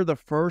 we're the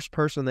first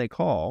person they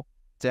call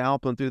to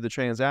help them through the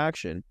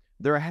transaction.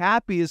 They're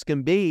happy as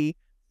can be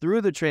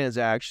through the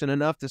transaction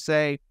enough to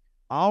say,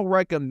 I'll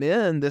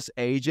recommend this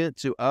agent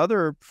to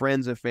other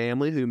friends and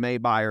family who may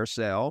buy or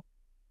sell.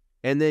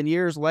 And then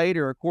years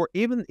later,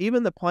 even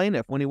the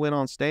plaintiff, when he went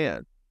on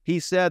stand, he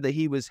said that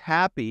he was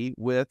happy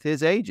with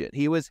his agent.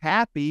 He was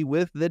happy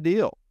with the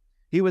deal.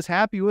 He was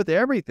happy with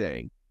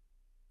everything.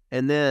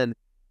 And then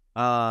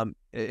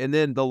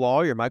the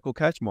lawyer, Michael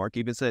Kutchmark,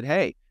 even said,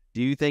 hey,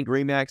 do you think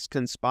RE/MAX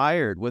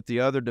conspired with the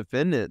other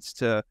defendants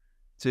to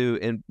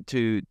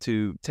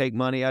take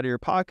money out of your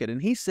pocket? And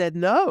he said,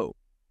 no,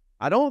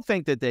 I don't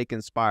think that they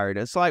conspired.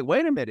 It's like,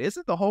 wait a minute,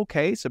 isn't the whole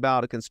case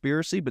about a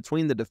conspiracy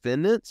between the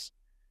defendants,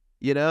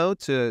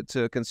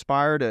 to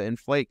conspire to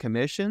inflate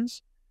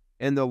commissions?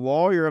 And the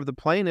lawyer of the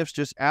plaintiffs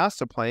just asked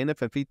the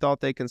plaintiff if he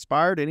thought they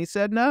conspired, and he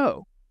said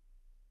no.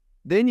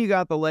 Then you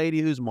got the lady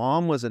whose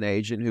mom was an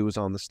agent who was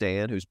on the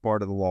stand, who's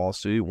part of the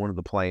lawsuit, one of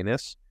the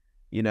plaintiffs.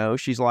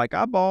 She's like,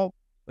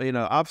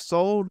 I've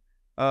sold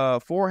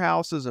 4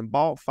 houses and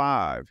bought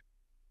 5.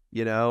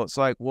 You know, it's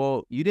like,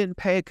 well, you didn't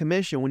pay a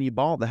commission when you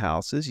bought the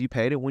houses. You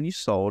paid it when you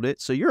sold it.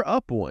 So you're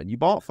up one. You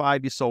bought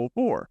 5, you sold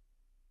 4.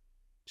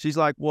 She's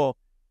like, well,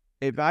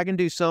 if I can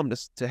do something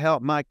to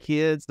help my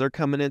kids, they're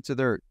coming into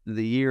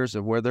the years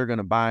of where they're going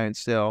to buy and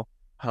sell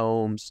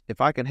homes.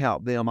 If I can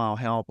help them, I'll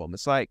help them.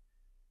 It's like,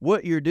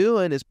 what you're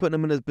doing is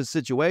putting them in a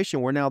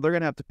situation where now they're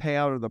going to have to pay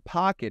out of their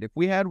pocket. If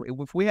we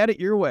had it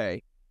your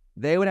way,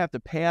 they would have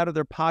to pay out of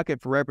their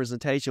pocket for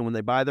representation when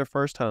they buy their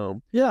first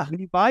home. Yeah. When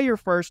you buy your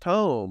first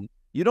home,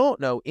 you don't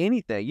know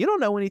anything. You don't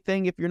know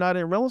anything if you're not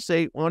in real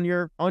estate on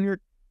your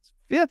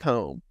 5th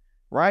home,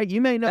 right? You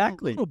may know a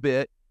little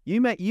bit.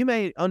 You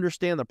may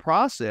understand the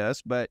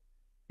process, but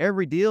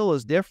every deal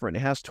is different.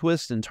 It has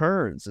twists and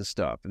turns and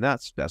stuff, and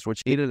that's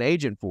what you need an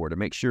agent for, to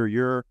make sure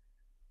you're,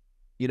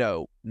 you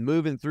know,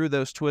 moving through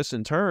those twists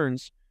and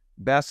turns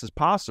best as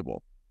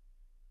possible.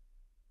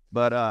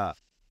 But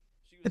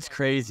it's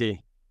crazy. If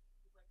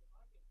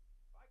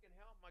I can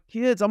help my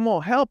kids, I'm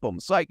gonna help them.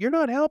 It's like, you're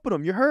not helping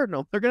them, you're hurting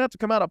them. They're gonna have to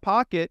come out of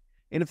pocket,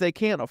 and if they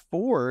can't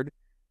afford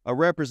a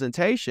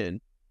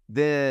representation,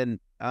 then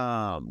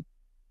they're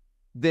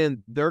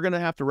gonna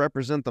have to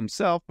represent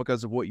themselves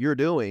because of what you're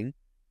doing.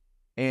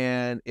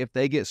 And if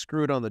they get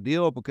screwed on the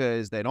deal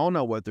because they don't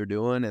know what they're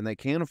doing and they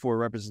can't afford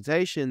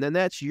representation, then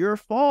that's your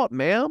fault,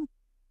 ma'am.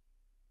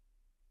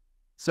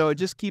 So it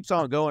just keeps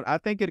on going. I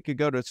think it could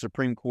go to the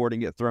Supreme Court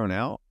and get thrown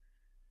out.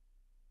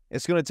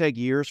 It's going to take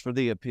years for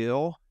the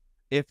appeal.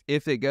 If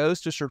it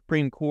goes to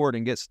Supreme Court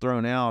and gets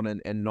thrown out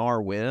and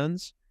NAR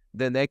wins,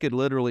 then they could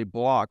literally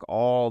block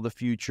all the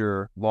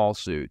future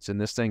lawsuits, and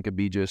this thing could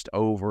be just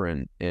over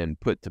and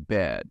put to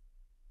bed.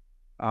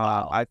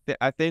 Wow.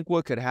 I think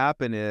what could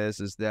happen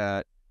is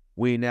that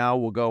we now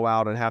will go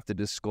out and have to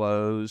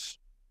disclose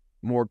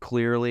more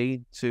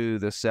clearly to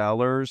the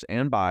sellers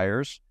and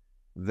buyers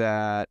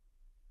that,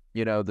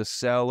 you know, the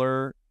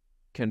seller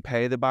can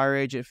pay the buyer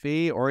agent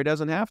fee or he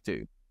doesn't have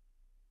to.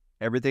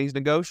 Everything's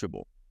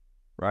negotiable,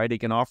 right? He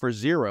can offer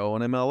 0 on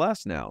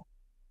MLS now.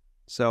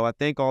 So I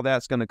think all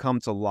that's going to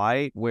come to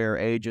light, where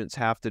agents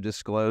have to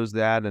disclose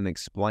that and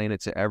explain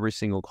it to every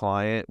single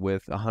client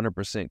with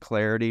 100%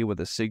 clarity with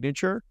a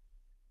signature.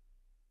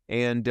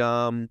 And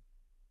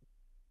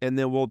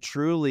then we'll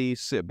truly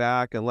sit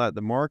back and let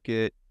the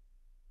market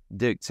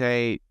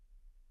dictate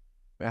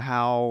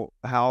how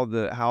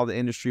the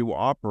industry will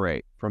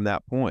operate from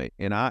that point.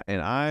 And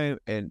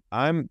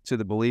I'm to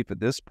the belief at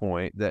this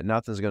point that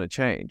nothing's going to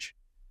change.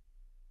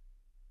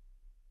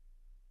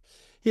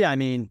 Yeah, I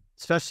mean,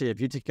 especially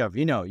if you take over,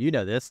 you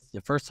know this,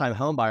 the first time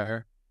home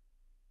buyer,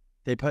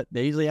 they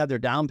usually have their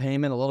down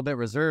payment, a little bit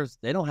reserves.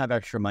 They don't have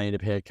extra money to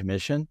pay a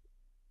commission.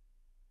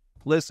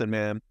 Listen,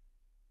 man.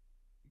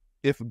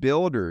 If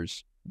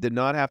builders did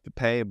not have to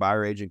pay a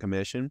buyer agent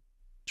commission,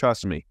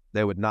 trust me,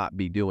 they would not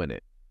be doing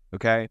it,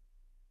 okay?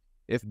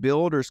 If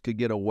builders could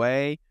get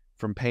away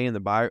from paying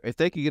the buyer, if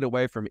they could get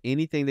away from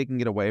anything they can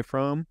get away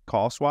from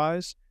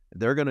cost-wise,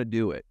 they're going to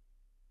do it,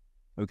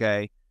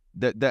 okay?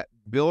 That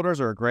builders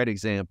are a great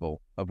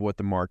example of what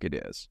the market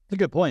is. That's a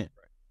good point.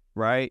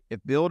 Right? If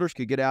builders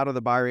could get out of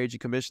the buyer agent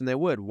commission, they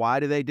would.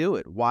 Why do they do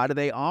it? Why do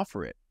they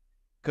offer it?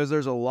 Because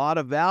there's a lot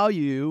of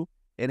value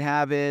in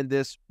having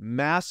this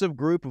massive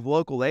group of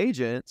local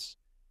agents,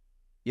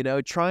 you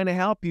know, trying to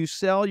help you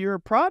sell your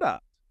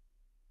product.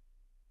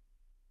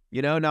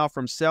 You know, now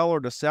from seller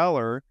to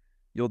seller,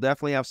 you'll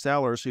definitely have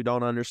sellers who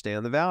don't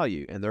understand the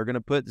value, and they're going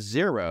to put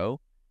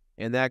 0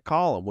 in that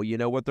column. Well, you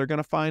know what they're going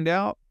to find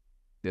out?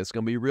 It's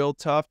going to be real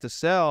tough to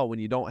sell when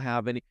you don't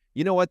have any.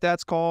 You know what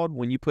that's called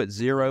when you put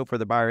 0 for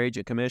the buyer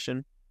agent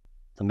commission?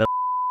 Or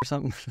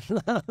something.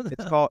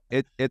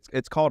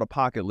 It's called a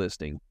pocket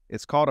listing.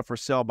 It's called a for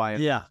sale by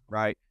owner, yeah,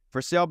 right?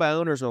 For sale by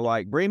owners are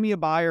like, bring me a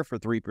buyer for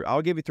 3%.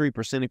 I'll give you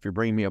 3% if you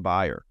bring me a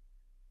buyer,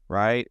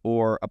 right?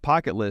 Or a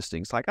pocket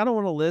listing. It's like, I don't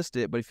want to list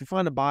it, but if you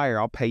find a buyer,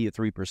 I'll pay you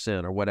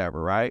 3% or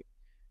whatever, right?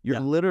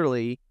 You're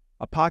literally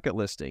a pocket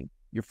listing.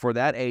 You're for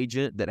that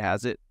agent that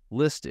has it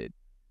listed,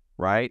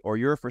 right? Or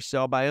you're a for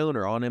sale by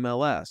owner on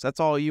MLS. That's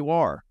all you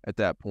are at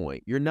that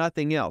point. You're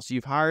nothing else.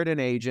 You've hired an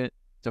agent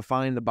to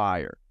find the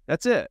buyer.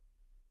 That's it.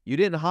 You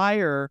didn't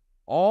hire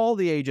all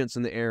the agents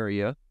in the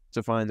area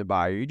to find the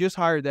buyer. You just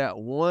hired that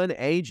one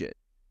agent.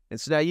 And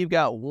so now you've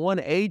got one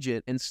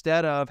agent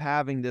instead of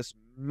having this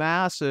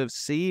massive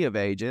sea of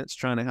agents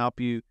trying to help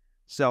you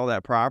sell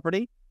that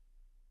property.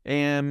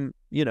 And,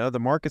 you know, the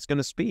market's going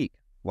to speak.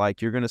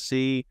 Like, you're going to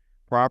see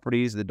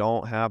properties that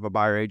don't have a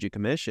buyer agent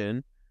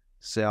commission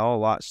sell a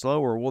lot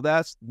slower. Well,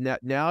 that's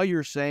now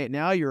you're saying,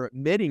 now you're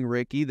admitting,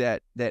 Ricky,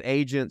 that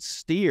agents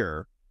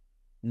steer.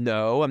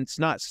 No, it's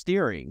not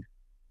steering,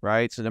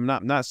 right? So I'm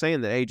not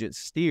saying that agents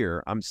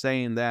steer. I'm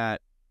saying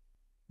that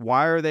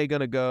why are they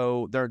going to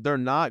go? They're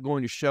not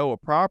going to show a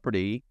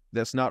property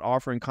that's not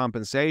offering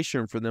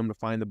compensation for them to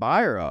find the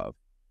buyer of.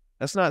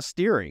 That's not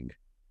steering,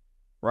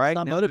 right? It's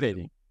not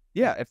motivating.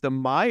 Yeah, if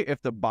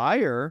the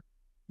buyer,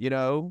 you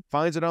know,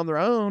 finds it on their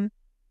own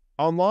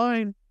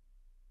online,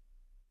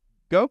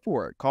 go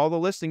for it. Call the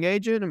listing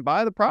agent and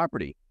buy the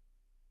property.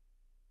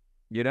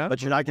 You know,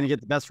 but you're not going to get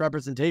the best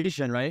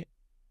representation, right?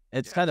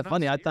 It's kind of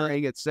funny. I thought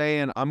it's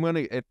saying I'm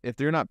gonna if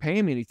they're not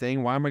paying me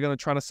anything, why am I gonna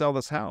try to sell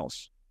this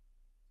house?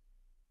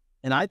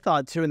 And I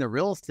thought too in the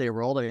real estate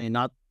world, I mean,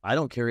 I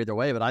don't care either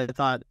way, but I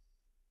thought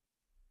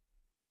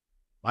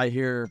I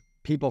hear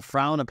people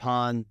frown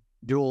upon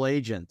dual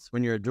agents.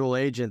 When you're a dual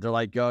agent, they're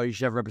like, "Oh, you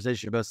should have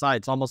representation on both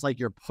sides." It's almost like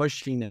you're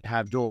pushing to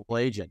have dual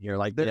agent. You're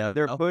like,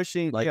 they're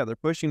pushing, like, they're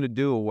pushing to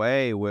do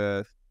away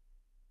with,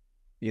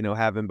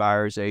 having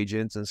buyer's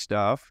agents and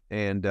stuff,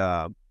 and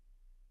they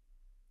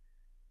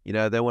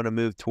want to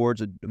move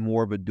towards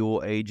more of a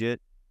dual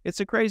agent. It's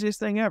the craziest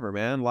thing ever,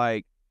 man.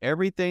 Like,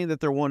 everything that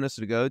they're wanting us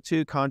to go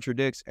to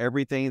contradicts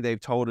everything they've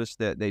told us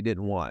that they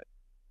didn't want,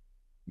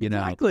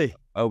 exactly,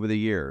 over the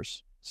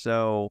years.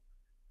 So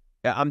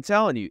yeah, I'm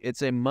telling you,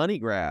 it's a money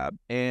grab,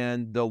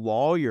 and the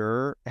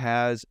lawyer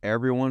has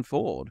everyone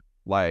fooled.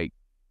 Like,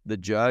 the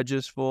judge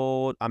is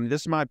fooled. I mean,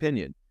 this is my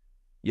opinion.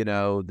 The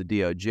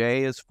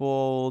DOJ is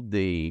fooled.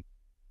 The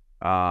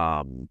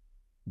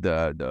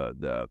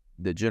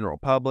general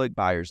public,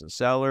 buyers and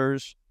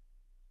sellers.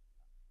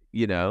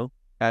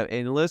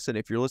 And listen,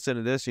 if you're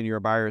listening to this and you're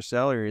a buyer or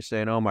seller, and you're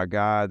saying, "Oh my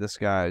God, this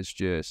guy's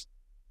just,"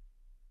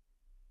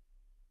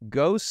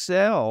 go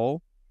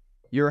sell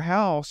your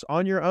house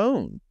on your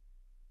own.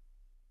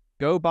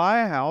 Go buy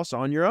a house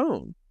on your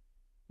own.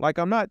 Like,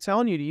 I'm not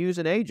telling you to use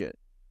an agent.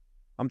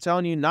 I'm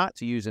telling you not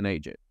to use an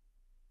agent.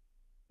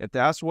 If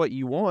that's what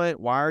you want,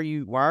 why are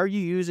you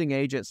using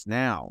agents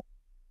now?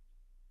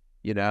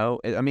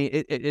 I mean,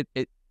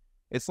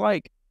 it's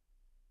like,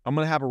 I'm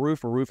going to have a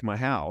roof in my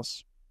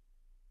house,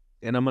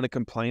 and I'm going to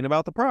complain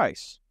about the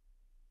price.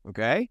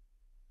 Okay?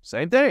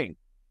 Same thing.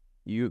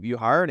 You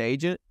hire an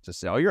agent to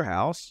sell your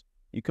house,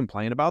 you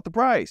complain about the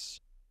price.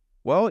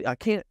 Well, I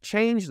can't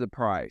change the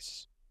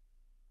price.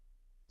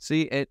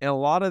 See, and a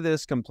lot of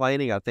this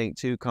complaining, I think,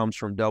 too, comes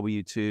from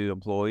W-2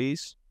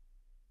 employees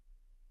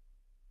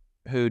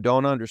who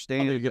don't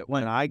understand that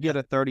when I get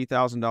a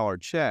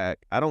 $30,000 check,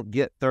 I don't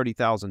get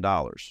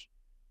 $30,000.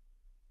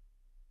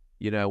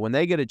 When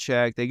they get a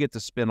check, they get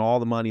to spend all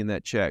the money in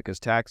that check because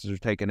taxes are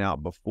taken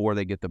out before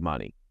they get the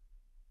money.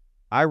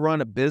 I run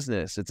a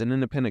business. It's an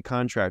independent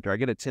contractor. I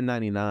get a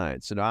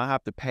 1099. So now I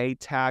have to pay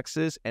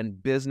taxes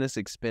and business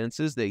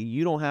expenses that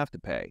you don't have to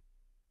pay.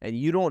 And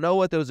you don't know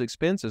what those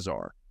expenses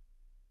are.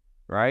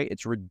 Right?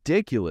 It's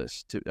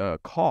ridiculous to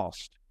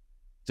cost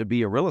to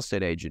be a real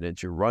estate agent and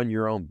to run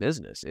your own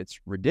business.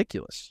 It's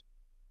ridiculous.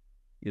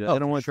 They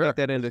don't want to take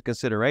that into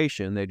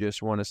consideration. They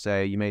just want to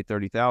say, "You made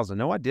 $30,000."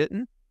 No, I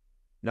didn't.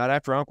 Not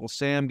after Uncle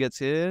Sam gets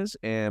his,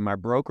 and my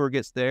broker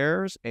gets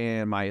theirs,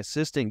 and my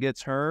assistant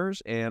gets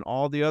hers, and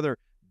all the other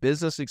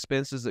business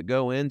expenses that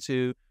go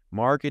into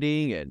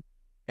marketing and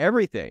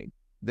everything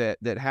that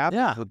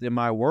happens within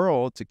my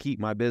world to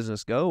keep my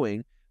business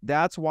going.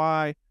 That's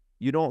why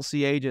you don't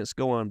see agents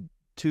going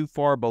too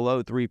far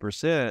below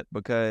 3%,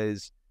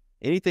 because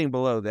anything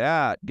below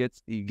that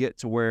you get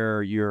to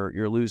where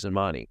you're losing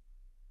money.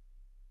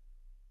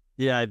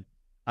 Yeah,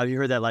 have you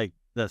heard that, like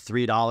the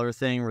 $3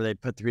 thing where they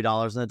put $3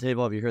 on the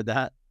table? Have you heard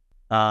that?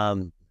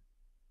 When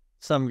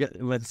some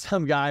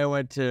guy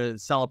went to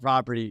sell a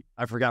property,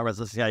 I forgot what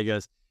this guy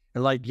goes,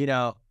 and like,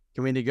 can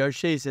we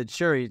negotiate? He said,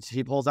 sure.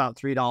 He pulls out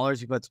 $3.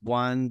 He puts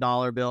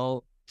 $1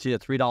 bill to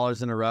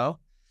 $3 in a row.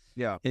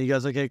 Yeah. And he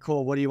goes, okay,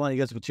 cool. What do you want? He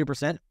goes, with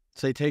 2%.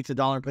 So he takes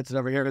 $1 and puts it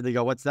over here. They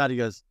go, what's that? He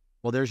goes,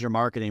 well, there's your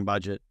marketing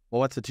budget. Well,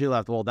 what's the 2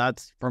 left? Well,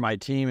 that's for my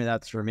team and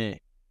that's for me.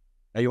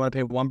 Now, you want to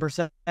pay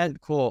 1%?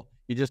 Cool.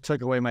 You just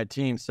took away my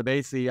team. So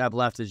basically, you have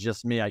left is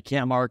just me. I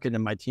can't market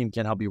and my team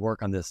can't help you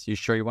work on this. You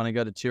sure you want to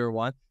go to 2 or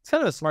 1? It's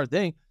kind of a smart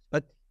thing,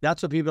 but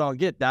that's what people don't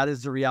get. That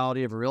is the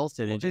reality of a real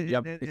estate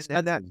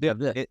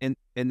agent.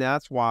 And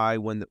that's why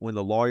when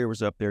the lawyer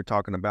was up there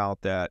talking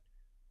about that,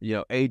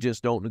 agents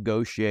don't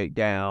negotiate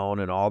down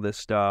and all this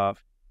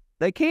stuff,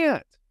 they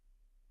can't.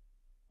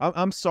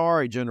 I'm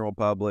sorry, general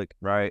public,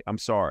 right? I'm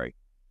sorry.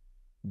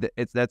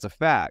 That's a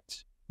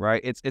fact,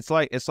 right? It's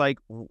like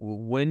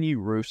when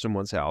you roof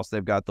someone's house,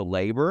 they've got the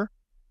labor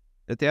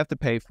that they have to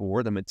pay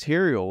for, the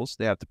materials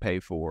they have to pay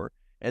for,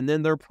 and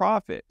then their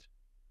profit.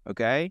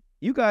 Okay?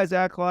 You guys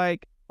act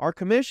like our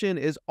commission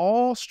is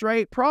all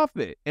straight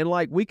profit, and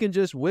like we can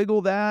just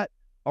wiggle that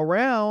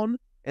around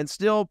and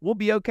still we'll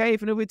be okay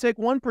if we take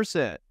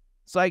 1%.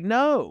 It's like,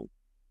 no,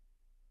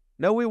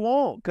 we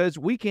won't, because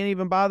we can't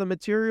even buy the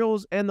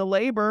materials and the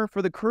labor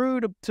for the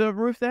crew to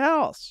roof the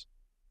house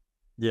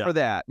for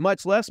that,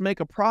 much less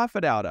make a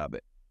profit out of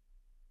it.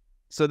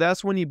 So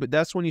that's when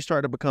you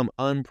start to become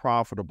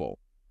unprofitable.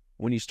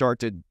 When you start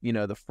to,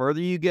 the further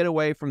you get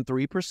away from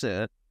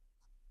 3%,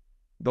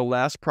 the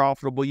less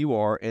profitable you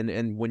are.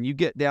 And when you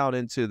get down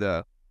into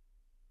the,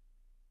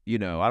 I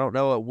don't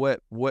know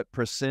at what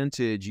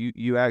percentage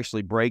you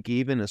actually break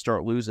even and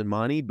start losing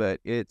money, but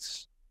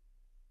it's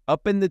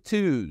up in the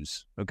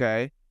 2s,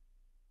 okay?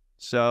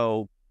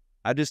 So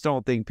I just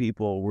don't think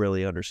people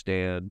really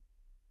understand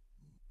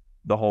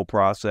the whole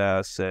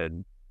process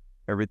and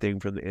everything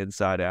from the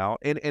inside out.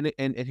 And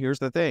here's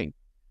the thing.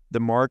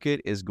 The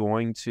market is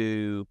going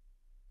to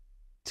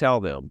tell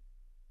them,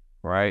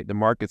 right? The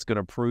market's going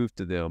to prove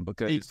to them,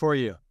 because for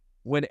you.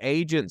 when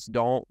agents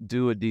don't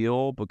do a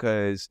deal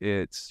because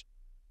it's,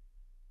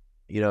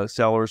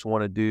 sellers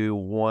want to do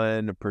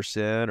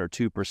 1% or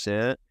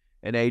 2%,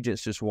 and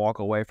agents just walk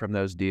away from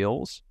those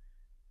deals,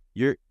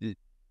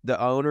 the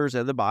owners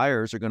and the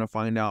buyers are going to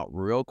find out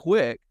real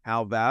quick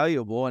how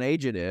valuable an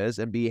agent is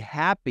and be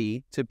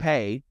happy to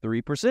pay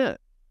 3%.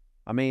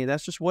 I mean,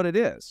 that's just what it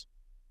is.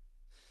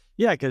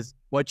 Yeah, because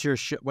what you're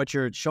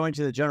showing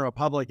to the general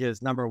public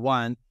is, number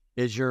one,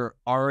 is you're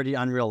already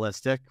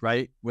unrealistic,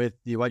 right, with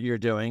what you're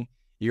doing.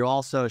 You're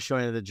also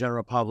showing to the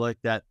general public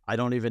that I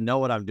don't even know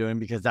what I'm doing,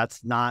 because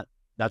that's not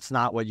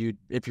what you,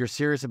 if you're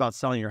serious about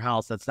selling your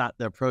house, that's not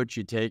the approach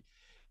you take.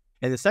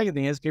 And the second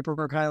thing is, people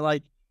are kind of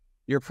like,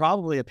 you're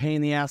probably a pain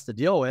in the ass to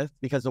deal with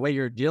because the way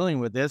you're dealing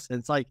with this. And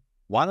it's like,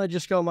 why don't I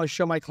just go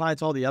show my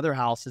clients all the other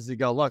houses and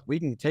go, look, we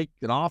can take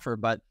an offer,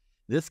 but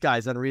this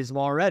guy's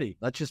unreasonable already.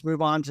 Let's just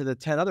move on to the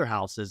 10 other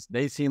houses.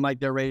 They seem like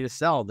they're ready to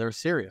sell. They're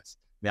serious.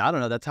 I mean, I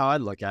don't know. That's how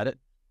I'd look at it.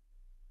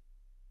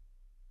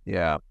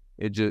 Yeah,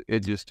 it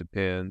just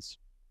depends.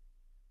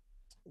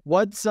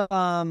 What's,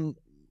 I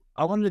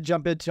wanted to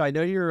jump into, I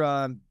know you're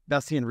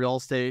investing in real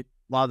estate.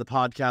 A lot of the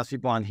podcast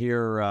people on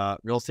here,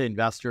 real estate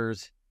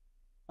investors.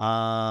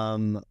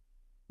 Are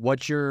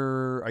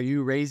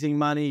you raising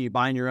money? You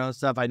buying your own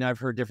stuff? I know I've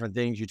heard different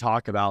things you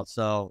talk about,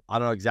 so I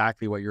don't know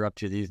exactly what you're up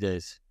to these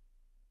days.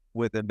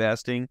 With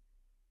investing?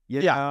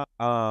 Yeah.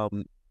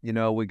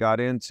 We got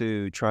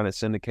into trying to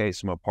syndicate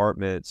some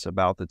apartments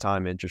about the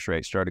time interest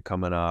rates started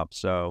coming up.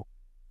 So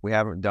we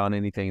haven't done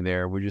anything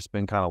there. We've just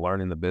been kind of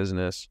learning the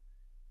business.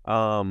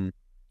 I'm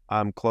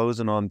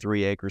closing on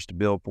 3 acres to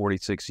build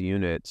 46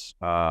 units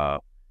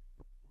at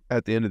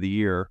the end of the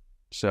year.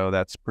 So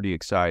that's pretty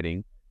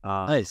exciting.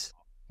 Nice.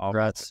 I'll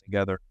put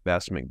together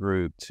investment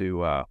group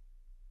to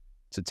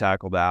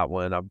tackle that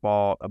one. I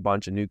bought a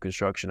bunch of new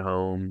construction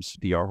homes,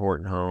 D.R.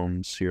 Horton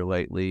homes here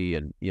lately,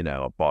 and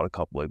I bought a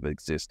couple of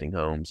existing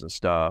homes and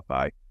stuff.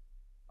 I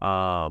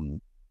bought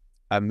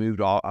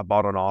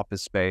an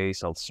office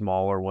space, a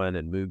smaller one,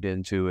 and moved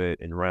into it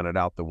and rented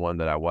out the one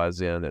that I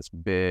was in that's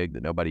big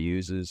that nobody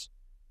uses.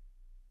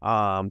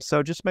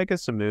 So just making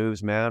some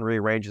moves, man,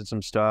 rearranging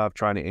some stuff,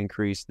 trying to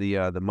increase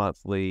the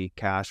monthly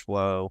cash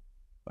flow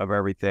of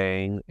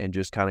everything and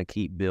just kind of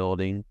keep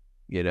building,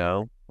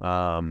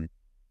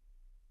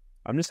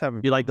 I'm just having.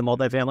 You like the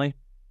multifamily?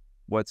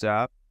 What's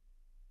that?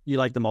 You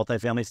like the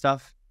multifamily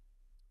stuff?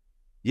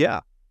 Yeah,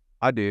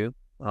 I do.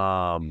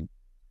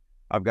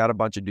 I've got a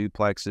bunch of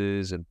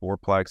duplexes and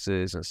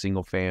fourplexes and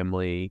single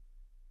family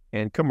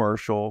and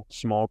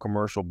small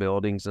commercial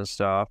buildings and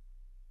stuff.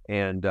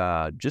 And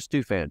just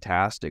do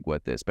fantastic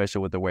with it,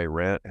 especially with the way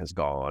rent has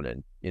gone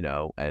and,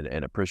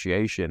 and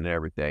appreciation and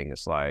everything.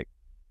 It's like,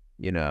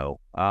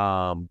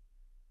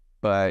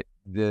 but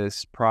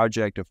this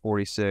project of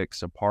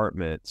 46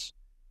 apartments,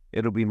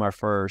 that'll be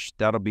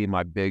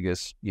my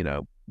biggest,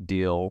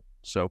 deal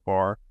so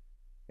far.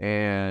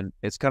 And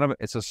it's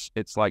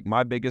it's like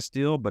my biggest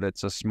deal, but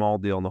it's a small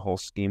deal in the whole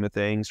scheme of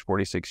things.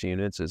 46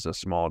 units is a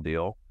small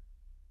deal.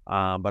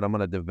 But I'm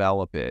going to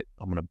develop it.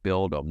 I'm going to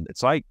build them.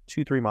 It's like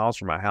 2-3 miles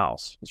from my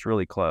house. It's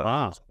really close.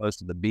 Wow. It's close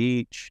to the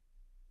beach.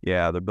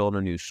 Yeah, they're building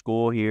a new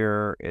school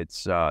here.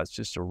 It's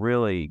just a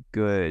really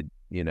good,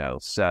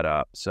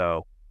 setup.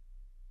 So,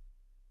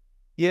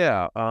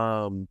 yeah.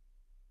 How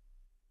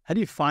do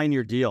you find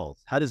your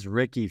deals? How does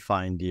Ricky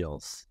find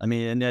deals? I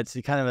mean, and it's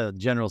kind of a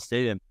general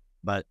statement,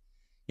 but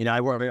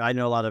I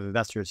know a lot of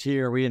investors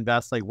here. We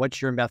invest. Like,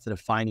 what's your method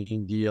of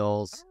finding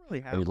deals? Are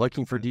you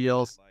looking for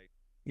deals?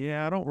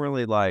 Yeah, I don't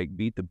really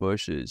beat the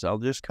bushes. I'll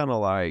just kind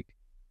of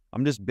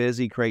I'm just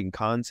busy creating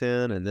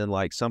content, and then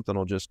something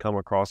will just come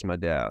across my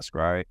desk,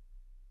 right?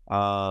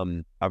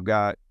 I've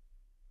got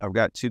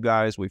 2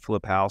 guys. We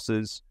flip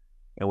houses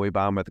and we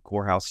buy them at the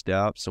courthouse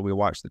steps. So we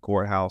watch the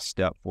courthouse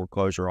step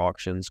foreclosure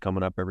auctions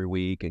coming up every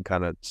week and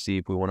kind of see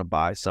if we want to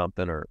buy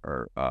something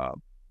or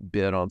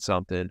bid on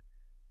something.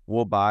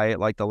 We'll buy it.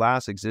 Like the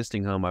last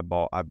existing home I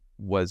bought,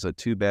 was a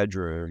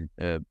 2-bedroom,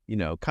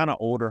 kind of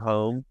older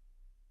home.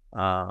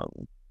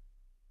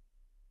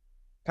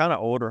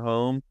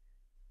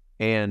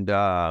 And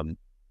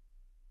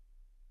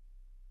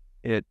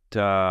it's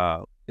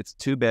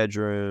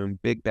 2-bedroom,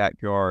 big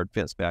backyard,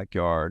 fenced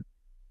backyard,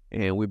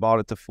 and we bought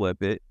it to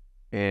flip it.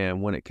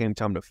 And when it came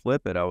time to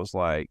flip it, I was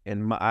like,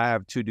 I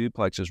have 2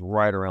 duplexes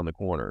right around the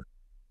corner,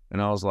 and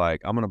I was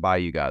like, I'm gonna buy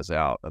you guys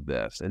out of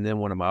this. And then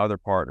one of my other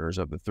partners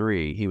of the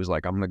 3, he was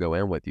like, I'm gonna go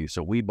in with you.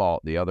 So we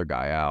bought the other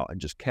guy out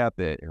and just kept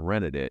it and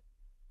rented it.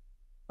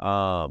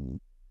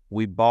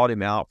 We bought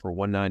him out for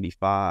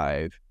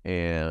 $195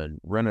 and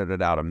rented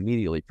it out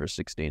immediately for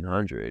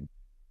 $1,600.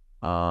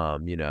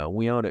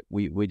 We own it.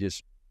 We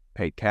just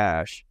paid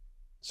cash,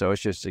 so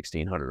it's just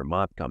 $1,600 a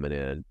month coming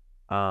in.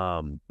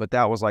 But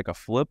that was like a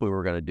flip we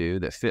were going to do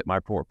that fit my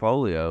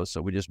portfolio,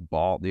 so we just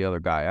bought the other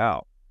guy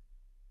out.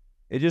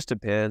 It just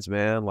depends,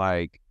 man.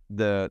 Like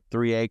the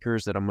 3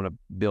 acres that I'm going to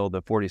build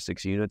the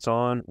 46 units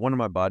on, one of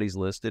my buddies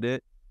listed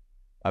it.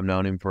 I've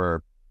known him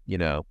for,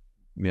 I've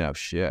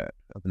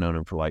known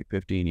him for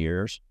 15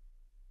 years.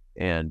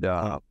 And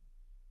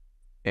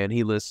and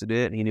he listed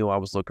it, and he knew I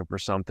was looking for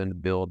something to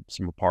build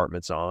some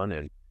apartments on,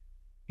 and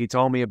he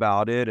told me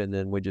about it, and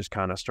then we just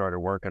kind of started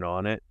working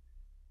on it.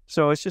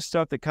 So it's just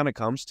stuff that kind of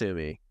comes to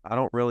me. I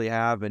don't really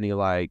have any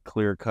like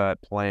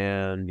clear-cut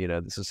plan,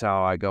 this is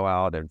how I go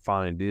out and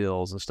find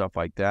deals and stuff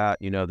like that.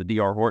 The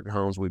D.R. Horton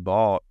homes we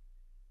bought,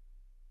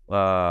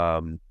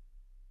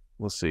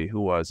 let's see,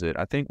 who was it?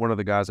 I think one of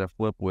the guys I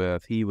flipped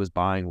with, he was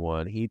buying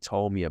one. He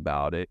told me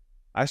about it.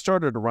 I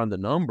started to run the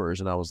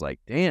numbers, and I was like,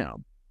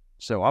 damn.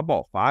 So I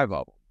bought 5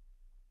 of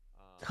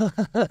them.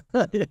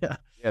 Yeah.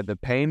 Yeah, the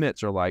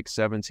payments are like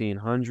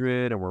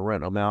 $1,700, and we're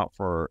renting them out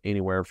for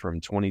anywhere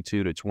from $2,200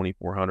 to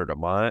 $2,400 a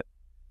month.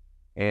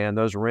 And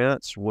those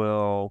rents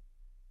will,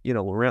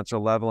 rents are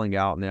leveling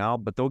out now,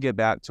 but they'll get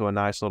back to a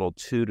nice little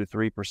 2 to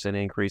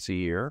 3% increase a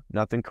year.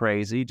 Nothing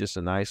crazy, just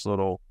a nice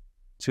little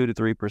 2 to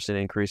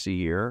 3% increase a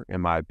year,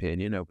 in my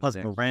opinion. Plus,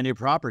 they're brand new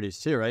properties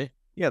too, right?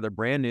 Yeah, they're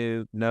brand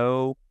new,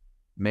 no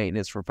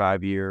maintenance for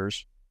 5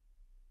 years.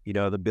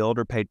 The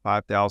builder paid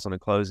 $5,000 in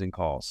closing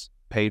costs,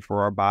 paid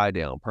for our buy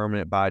down,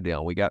 permanent buy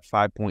down. We got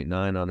 5.9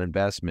 on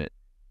investment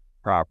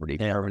property,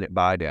 permanent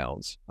buy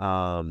downs.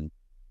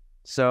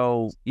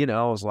 So, I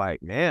was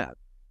like, man,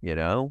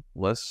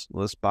 let's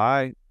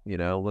buy,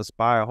 let's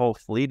buy a whole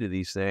fleet of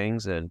these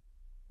things. And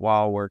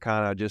while we're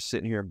kind of just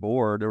sitting here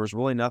bored, there was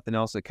really nothing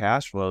else that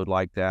cash flowed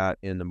like that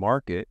in the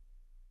market.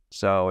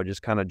 So I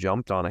just kind of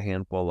jumped on a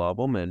handful of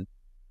them, and,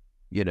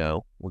 we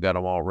got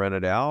them all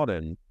rented out,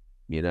 and,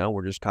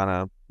 we're just kind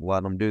of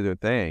letting them do their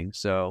thing.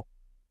 So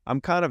I'm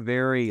kind of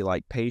very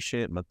like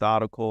patient,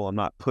 methodical. I'm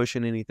not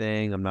pushing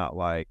anything. I'm not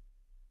like,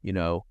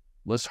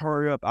 let's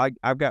hurry up.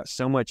 I've got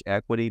so much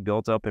equity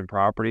built up in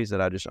properties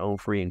that I just own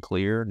free and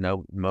clear,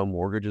 no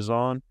mortgages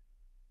on.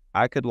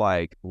 I could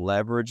like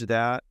leverage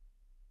that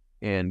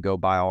and go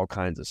buy all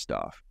kinds of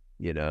stuff,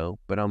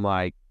 but I'm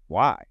like,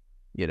 why?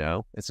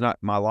 It's not,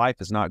 my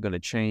life is not going to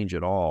change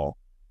at all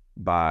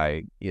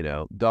by,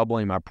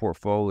 doubling my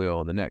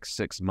portfolio in the next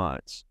 6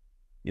 months.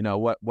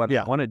 What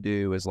I want to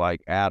do is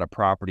like add a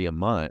property a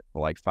month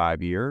for like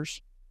 5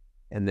 years,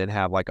 and then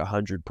have like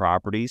 100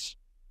 properties,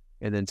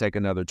 and then take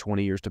another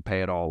 20 years to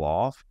pay it all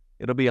off.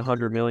 It'll be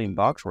 $100 million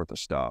worth of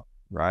stuff,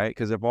 right?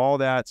 Because if all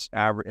that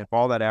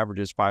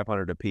averages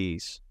 500 a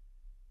piece,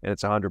 and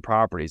it's 100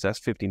 properties, that's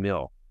 50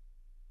 mil,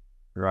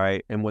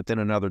 right? And within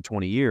another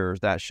 20 years,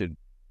 that should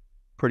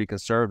pretty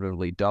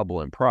conservatively double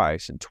in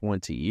price in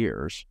 20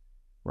 years,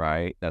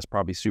 right? That's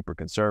probably super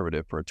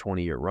conservative for a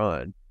 20-year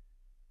run.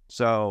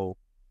 So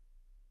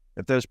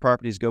if those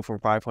properties go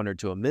from 500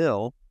 to $1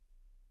 million,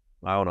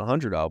 I own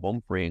 100 of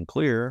them free and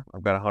clear.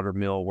 I've got 100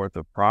 million worth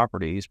of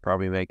properties,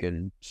 probably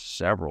making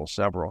several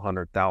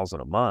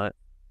 $100,000 a month,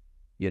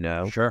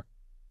 Sure.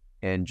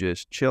 And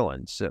just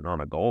chilling, sitting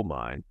on a gold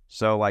mine.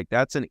 So like,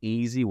 that's an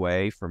easy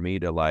way for me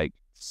to like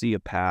see a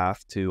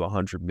path to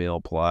 100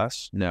 million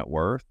plus net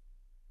worth,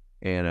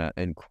 and an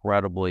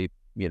incredibly,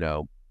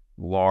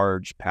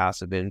 large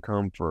passive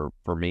income for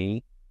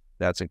me.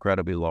 That's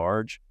incredibly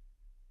large.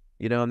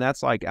 And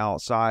that's like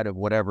outside of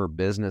whatever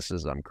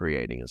businesses I'm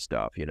creating and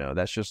stuff,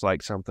 that's just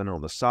like something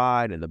on the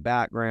side in the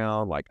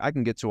background. Like I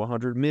can get to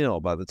 100 mil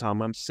by the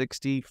time I'm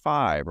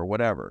 65 or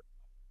whatever.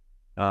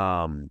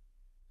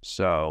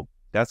 So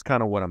that's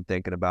kind of what I'm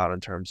thinking about in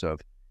terms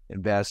of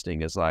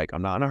investing, is like,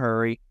 I'm not in a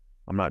hurry.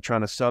 I'm not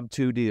trying to sub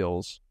 2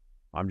 deals.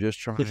 I'm just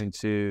trying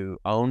to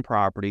own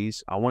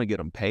properties. I want to get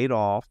them paid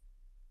off.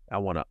 I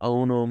want to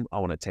own them. I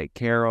want to take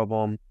care of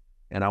them,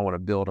 and I want to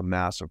build a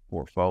massive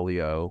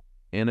portfolio.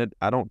 And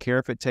I don't care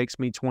if it takes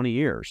me 20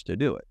 years to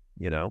do it,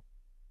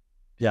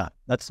 Yeah,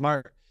 that's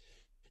smart.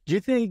 Do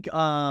you think,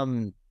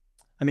 do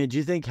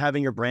you think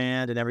having your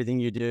brand and everything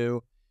you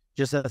do,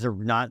 just as a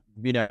not,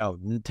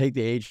 take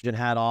the agent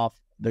hat off,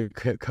 the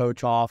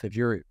coach off, if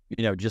you're,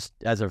 just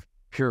as a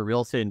pure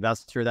real estate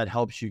investor, that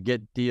helps you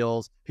get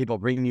deals, people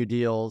bring you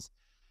deals,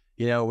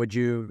 would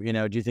you,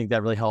 do you think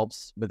that really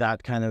helps with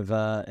that kind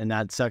of, in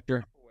that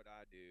sector? What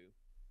I do,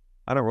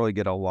 I don't really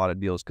get a lot of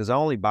deals because I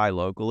only buy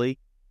locally.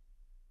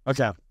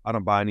 Okay. I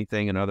don't buy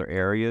anything in other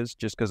areas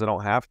just because I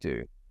don't have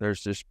to. There's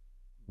just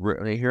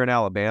here in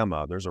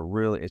Alabama,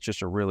 it's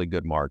just a really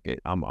good market.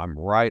 I'm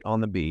right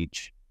on the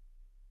beach.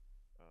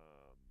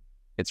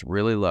 It's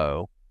really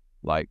low.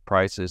 Like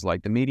prices,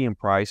 like the median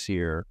price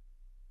here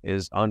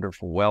is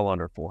well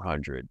under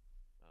 400.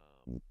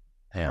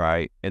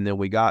 Right. And then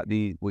I got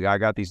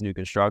these new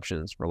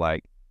constructions for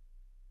like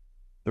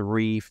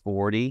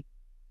 340.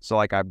 So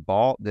like I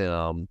bought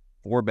them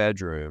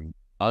 4-bedroom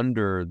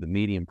under the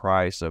median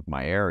price of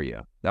my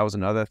area. That was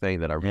another thing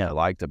that I really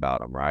liked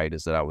about them, right?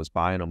 Is that I was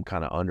buying them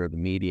kind of under the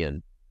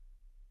median,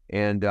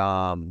 and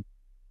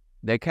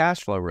they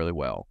cash flow really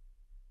well,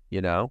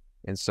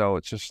 And so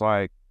it's just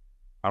like,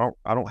 I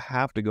don't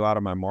have to go out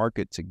of my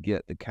market to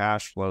get the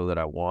cash flow that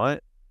I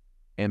want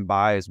and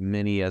buy as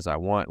many as I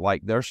want.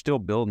 Like they're still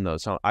building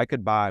those. So I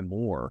could buy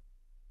more,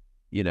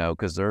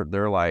 because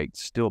they're like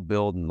still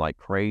building like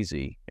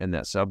crazy in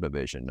that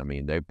subdivision. I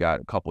mean, they've got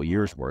a couple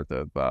years worth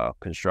of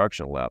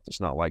construction left. It's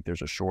not like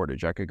there's a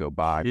shortage. I could go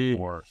buy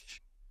more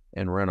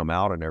and rent them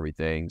out and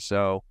everything.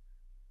 So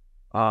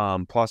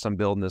Plus I'm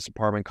building this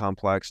apartment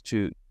complex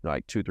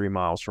like 3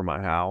 miles from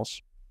my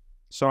house.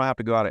 So I don't have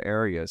to go out of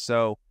area.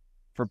 So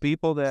for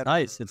people that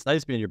It's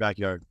nice being in your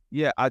backyard.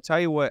 yeah, I tell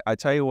you what,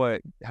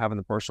 having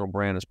the personal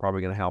brand is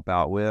probably going to help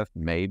out with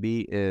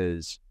maybe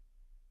is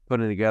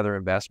putting together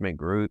investment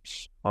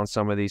groups on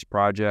some of these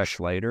projects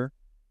later.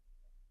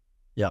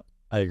 Yep,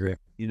 I agree.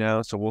 You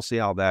know, so we'll see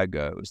how that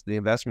goes. The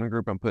investment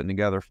group I'm putting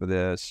together for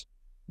this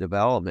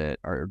development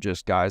are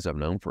just guys I've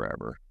known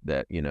forever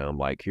that, you know, I'm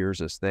like, here's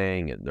this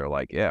thing. And they're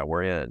like, yeah,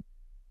 we're in.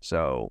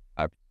 So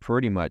I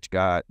pretty much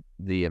got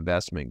the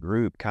investment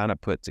group kind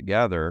of put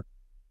together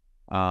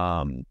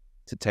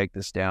to take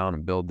this down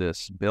and build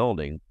this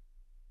building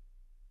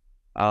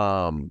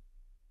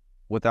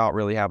without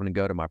really having to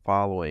go to my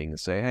following and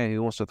say, hey,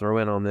 who wants to throw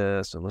in on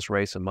this and let's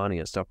raise some money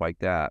and stuff like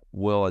that.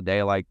 Will a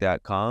day like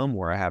that come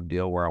where I have a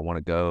deal where I want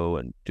to go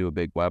and do a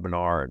big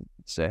webinar and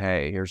say,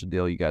 hey, here's a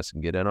deal you guys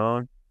can get in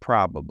on?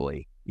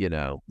 Probably, you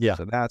know. Yeah.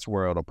 So that's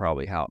where it'll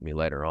probably help me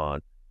later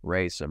on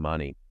raise some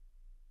money.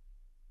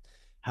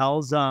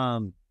 How's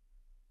your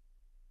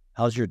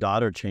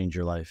daughter changed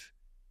your life?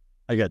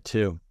 I got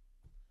 2.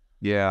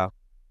 Yeah.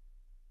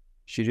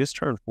 She just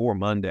turned 4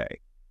 Monday.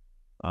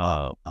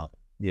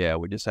 Yeah,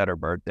 we just had her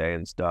birthday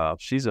and stuff.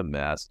 She's a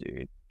mess,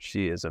 dude.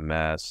 She is a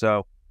mess.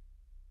 So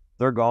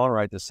they're gone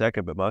right this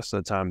second, but most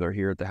of the time they're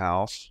here at the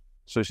house.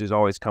 So she's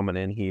always coming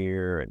in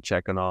here and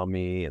checking on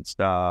me and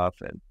stuff.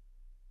 And,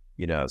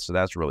 you know, so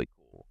that's really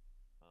cool.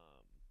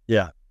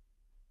 Yeah.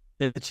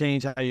 Did it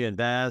change how you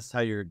invest,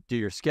 how you do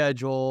your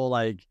schedule?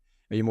 Like,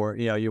 are you more,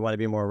 you know, you want to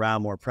be more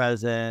around, more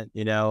present,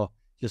 you know,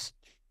 just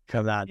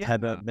kind of that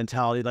type of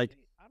mentality, like,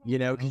 you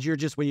know, because you're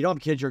just, when you don't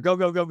have kids, you're go,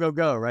 go, go, go,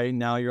 go, right?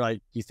 Now you're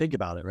like, you think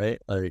about it, right?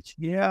 Like,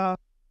 yeah,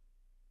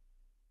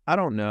 I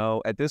don't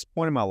know. At this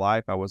point in my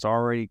life, I was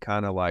already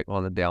kind of like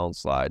on the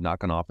downslide,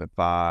 knocking off at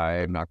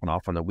 5, knocking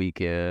off on the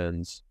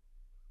weekends.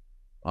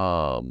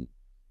 And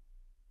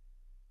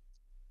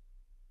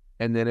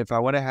then if I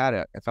would have had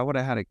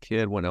a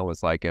kid when I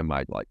was like in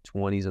my like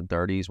 20s and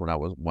 30s, when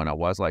I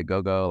was like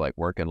go like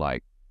working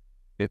like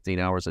 15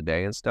 hours a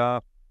day and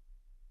stuff,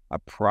 I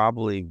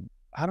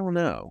don't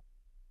know.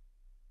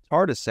 It's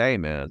hard to say,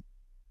 man.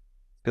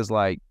 Because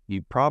like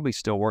you probably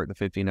still work the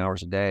 15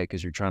 hours a day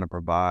because you're trying to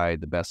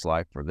provide the best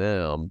life for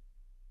them.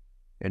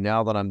 And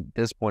now that I'm at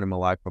this point in my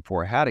life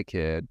before I had a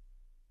kid,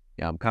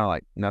 yeah, I'm kind of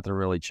like nothing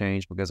really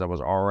changed because I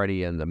was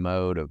already in the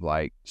mode of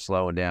like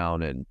slowing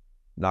down and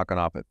knocking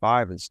off at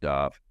 5 and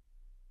stuff.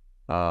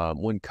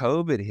 When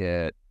COVID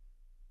hit,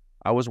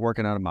 I was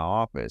working out of my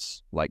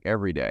office like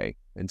every day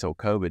until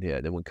COVID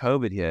hit. And when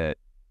COVID hit,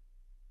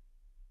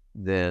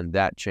 then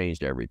that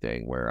changed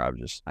everything where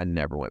I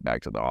never went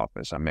back to the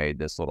office. I made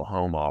this little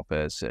home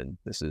office and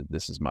this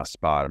is my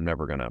spot. I'm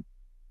never going to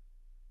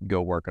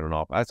go work in an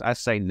office. I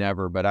say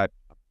never, but I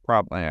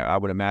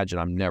would imagine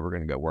I'm never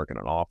going to go work in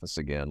an office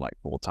again, like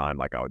full time,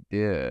 like I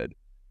did.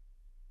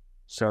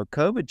 So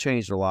COVID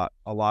changed a lot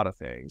of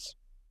things,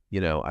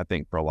 you know, I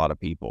think for a lot of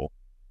people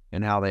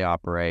and how they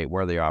operate,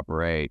 where they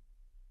operate,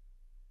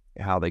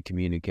 how they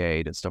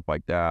communicate and stuff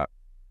like that.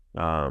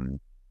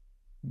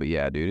 But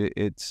yeah, dude,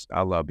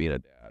 I love being a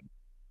dad.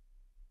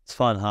 it's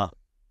fun, huh?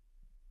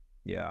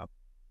 Yeah.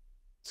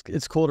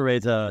 It's cool to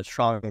raise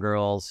strong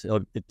girls.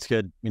 It's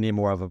good. We need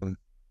more of them.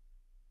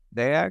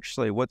 They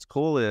actually, what's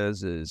cool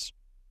is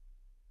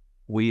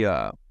we,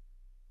 I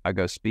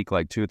go speak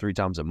like 2 or 3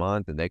 times a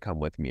month and they come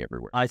with me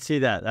everywhere. I see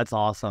that. That's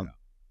awesome.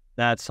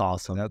 That's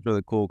awesome. That's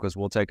really cool because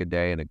we'll take a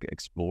day and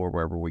explore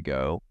wherever we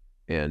go.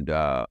 And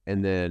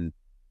then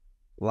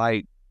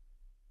like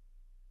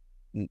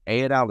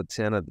 8 out of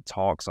 10 of the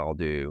talks I'll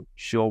do,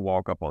 she'll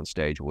walk up on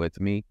stage with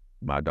me,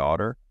 my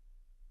daughter,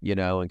 you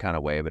know, and kind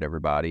of wave at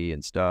everybody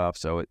and stuff.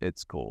 So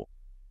it's cool.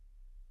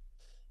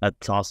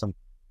 That's awesome.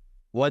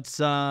 What's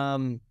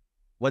your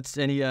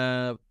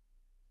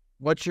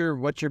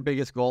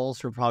biggest goals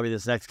for probably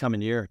this next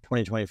coming year,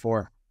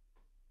 2024?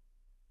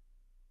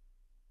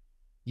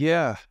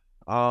 Yeah.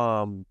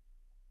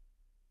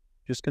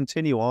 Just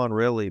continue on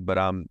really, but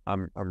I'm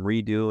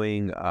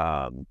redoing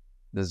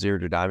the Zero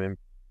to Diamond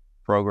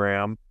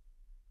program.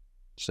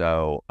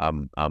 So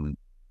I'm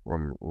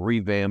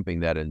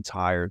revamping that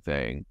entire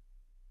thing.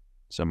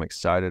 So I'm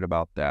excited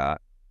about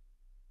that.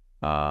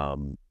 I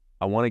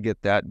want to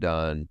get that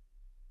done.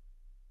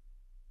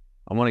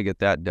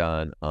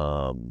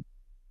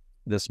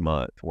 This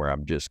month, where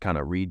I'm just kind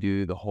of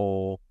redo the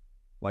whole,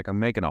 like I'm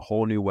making a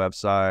whole new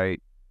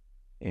website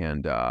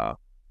and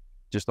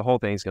just the whole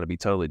thing's going to be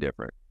totally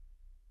different.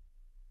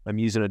 I'm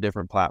using a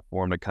different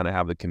platform to kind of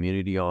have the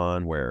community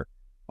on where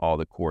all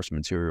the course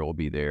material will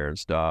be there and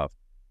stuff.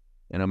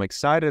 And I'm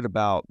excited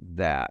about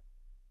that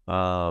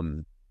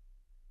and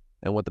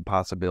what the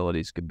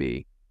possibilities could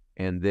be.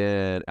 And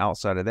then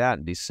outside of that,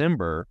 in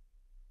December,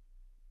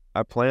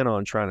 I plan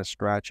on trying to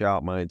scratch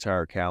out my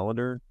entire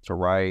calendar to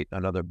write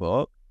another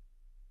book.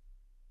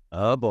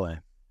 Oh boy.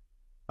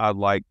 I'd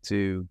like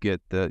to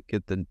get the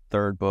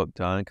 3rd book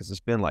done because it's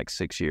been like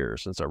 6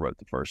 years since I wrote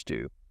the first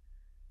 2.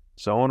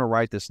 So I want to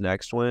write this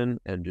next one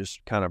and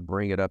just kind of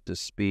bring it up to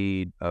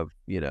speed of,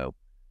 you know,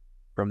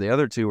 from the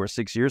other two were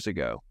 6 years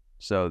ago.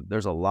 So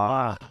there's a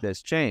lot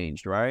that's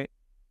changed, right?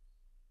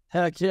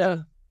 Heck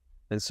yeah.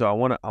 And so I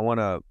want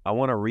to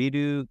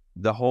redo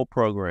the whole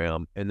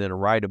program and then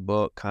write a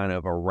book kind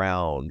of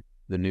around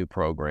the new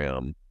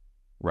program,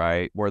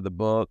 right? Where the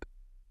book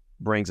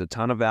brings a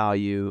ton of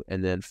value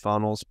and then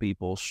funnels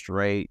people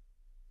straight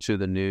to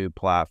the new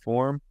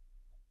platform.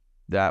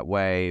 That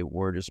way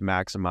we're just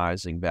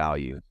maximizing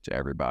value to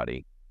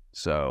everybody.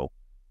 So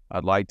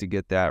I'd like to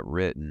get that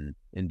written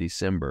in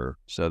December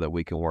so that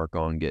we can work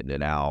on getting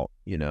it out,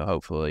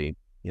 hopefully,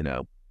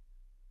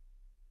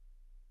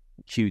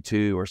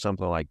 Q2 or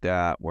something like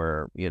that,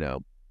 where,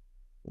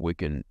 we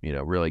can,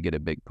 really get a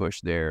big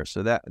push there.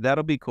 So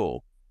that'll be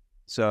cool.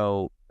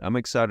 So I'm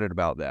excited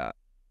about that.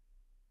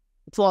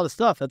 It's a lot of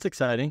stuff. That's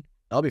exciting.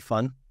 That'll be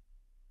fun.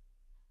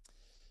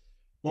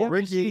 Well, Yeah,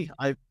 Ricky,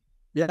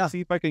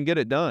 see if I can get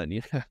it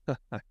done.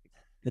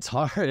 It's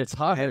hard. It's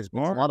hard. It's a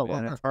lot of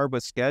work. It's hard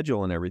with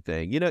schedule and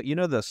everything. You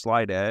know the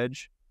Slight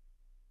Edge?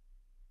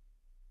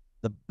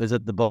 Is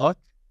it the book?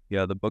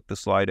 Yeah, the book, The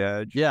Slight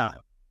Edge. Yeah.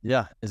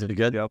 Yeah. Is it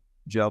good? Yep.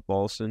 Jeff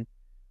Olson.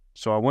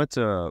 So I went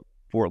to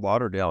Fort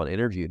Lauderdale and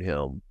interviewed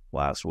him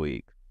last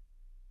week.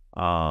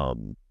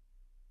 That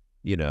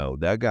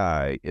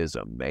guy is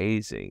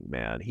amazing,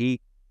 man.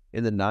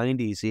 In the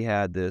 90s, he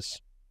had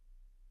this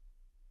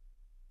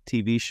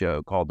TV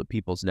show called The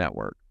People's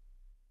Network.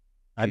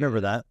 I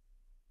remember that.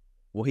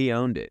 Well, he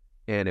owned it,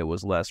 and it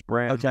was Les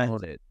Brown.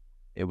 Okay.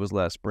 It was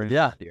Les Brown,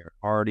 Yeah. Derek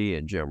Hardy,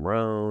 and Jim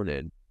Rohn,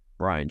 and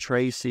Brian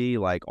Tracy,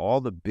 like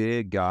all the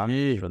big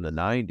guys from the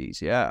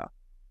 90s. Yeah.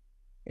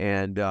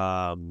 And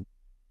I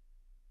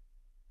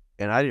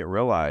didn't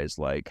realize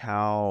like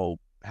how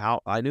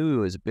I knew he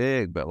was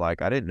big, but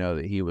like I didn't know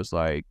that he was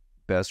like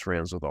best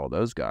friends with all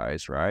those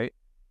guys, right?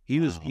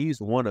 He's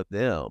one of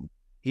them.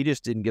 He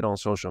just didn't get on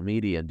social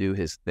media and do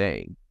his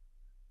thing.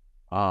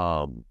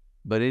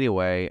 But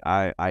anyway,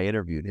 I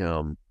interviewed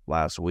him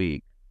last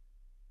week,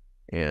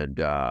 and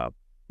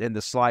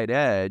the Slight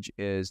Edge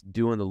is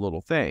doing the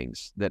little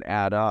things that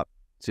add up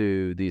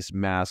to these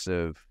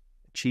massive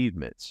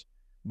achievements.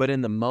 But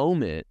in the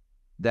moment,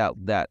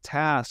 that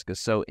task is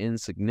so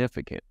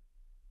insignificant.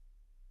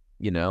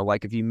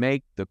 Like if you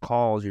make the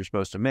calls you're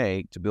supposed to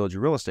make to build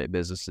your real estate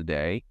business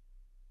today,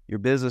 your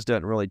business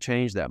doesn't really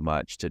change that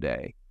much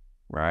today,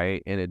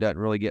 right? And it doesn't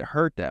really get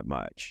hurt that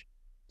much.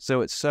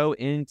 So it's so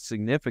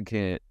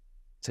insignificant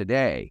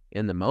today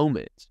in the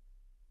moment,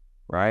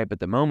 right? But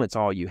the moment's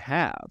all you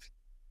have.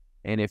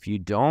 And if you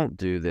don't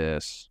do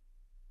this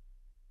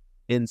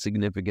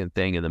insignificant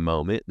thing in the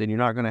moment, then you're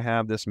not going to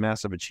have this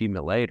massive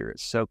achievement later.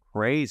 It's so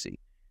crazy.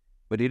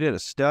 But he did a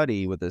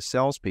study with his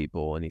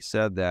salespeople, and he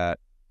said that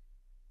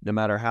no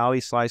matter how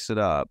he sliced it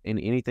up, in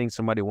anything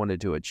somebody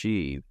wanted to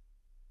achieve,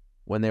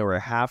 when they were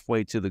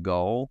halfway to the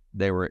goal,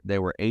 they were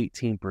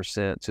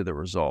 18% to the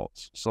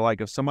results. So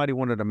like if somebody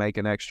wanted to make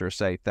an extra,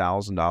 say,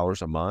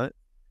 $1,000 a month,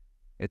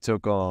 it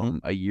took them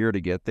a year to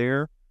get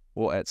there.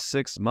 Well, at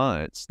 6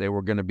 months, they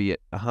were going to be at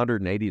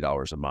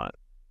 $180 a month,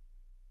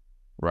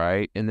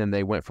 right? And then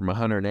they went from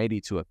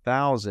 180 to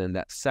 1,000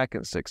 that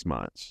second 6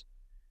 months.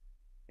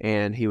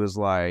 And he was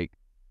like,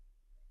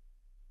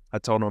 I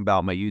told him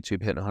about my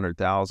YouTube hitting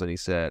 100,000. He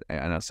said,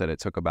 and I said, it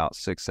took about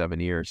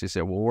 6-7 years. He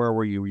said, well, where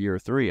were you year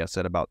 3? I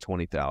said, about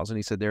 20,000.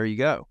 He said, there you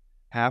go.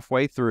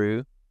 Halfway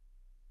through,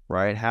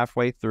 right?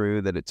 Halfway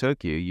through that it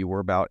took you, you were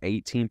about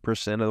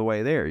 18% of the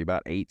way there. You're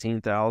about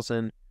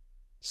 18,000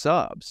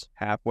 subs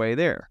halfway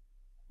there,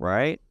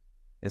 right?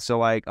 And so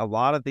like a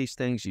lot of these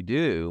things you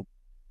do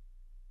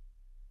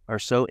are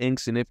so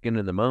insignificant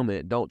in the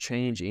moment, don't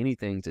change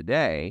anything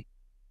today.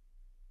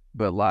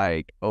 But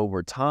like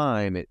over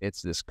time,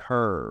 it's this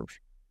curve,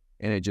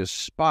 and it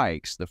just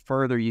spikes the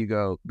further you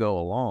go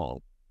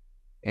along.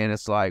 And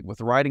it's like with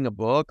writing a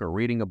book or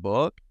reading a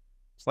book,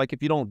 it's like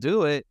if you don't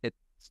do it, it's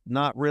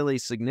not really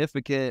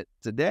significant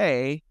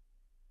today,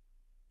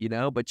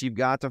 but you've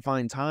got to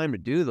find time to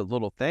do the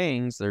little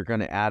things that are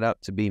going to add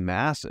up to be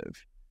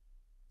massive,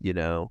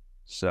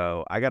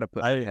 So I got to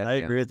put. I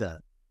agree with that.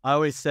 I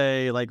always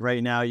say, like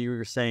right now, you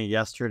were saying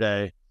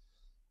yesterday,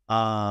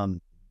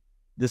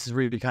 this is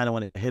where you kind of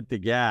want to hit the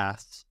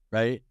gas,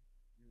 right?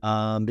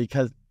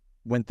 Because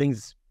when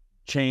things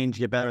change,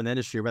 get better in the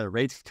industry, whether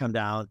rates come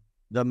down,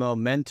 the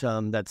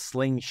momentum that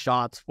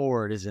slingshots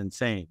forward is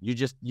insane. And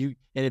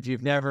if you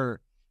haven't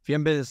been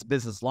in this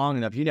business long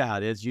enough, you know how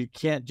it is. You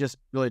can't just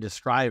really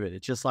describe it.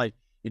 It's just like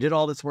you did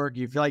all this work.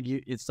 You feel like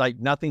it's like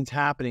nothing's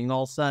happening. And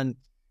all of a sudden,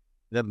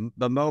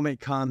 the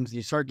moment comes,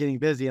 you start getting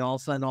busy, and all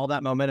of a sudden, all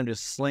that momentum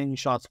just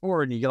slingshots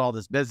forward, and you get all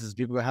this business.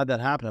 People go, how'd that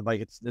happen? I'm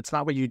like, it's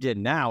not what you did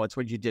now. It's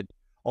what you did.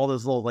 All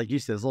those little, like you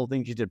said, those little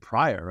things you did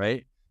prior,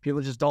 right?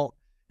 People just don't,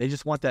 they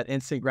just want that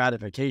instant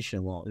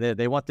gratification. Well,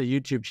 they want the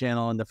YouTube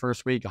channel in the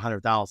first week,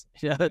 100,000.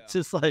 It's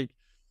just like,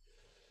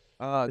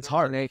 it's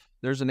hard.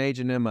 There's an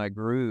agent in my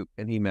group,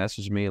 and he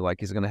messaged me like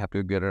he's going to have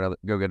to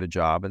go get a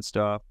job and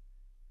stuff.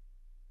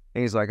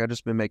 And he's like, I've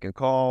just been making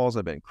calls.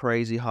 I've been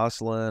crazy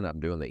hustling.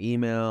 I'm doing the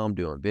email. I'm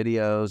doing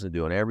videos and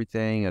doing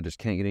everything. I just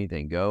can't get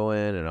anything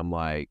going. And I'm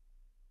like,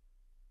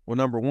 Well,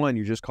 number one,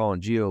 you're just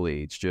calling geo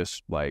leads,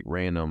 just like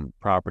random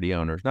property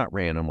owners, not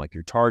random, like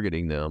you're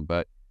targeting them,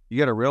 but you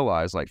got to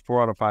realize like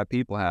 4 out of 5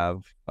 people have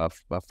a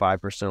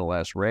 5% or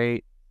less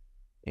rate.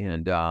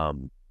 And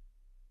 45%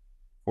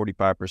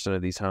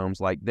 of these homes,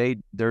 like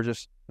they're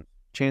just,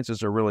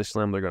 chances are really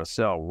slim they're going to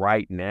sell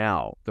right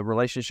now. The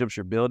relationships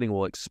you're building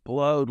will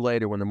explode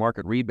later when the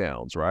market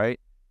rebounds, right?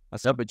 I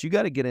said, but you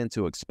got to get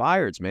into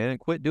expireds, man.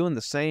 Quit doing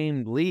the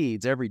same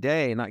leads every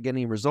day and not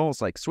getting any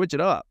results. Like, switch it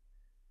up.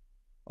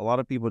 A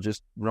lot of people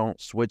just don't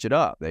switch it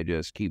up. They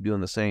just keep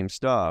doing the same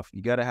stuff.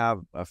 You got to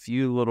have a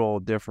few little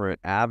different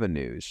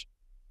avenues.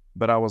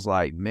 But I was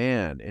like,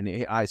 man,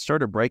 and I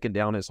started breaking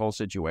down his whole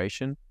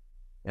situation.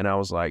 And I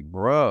was like,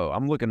 bro,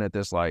 I'm looking at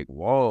this like,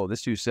 whoa,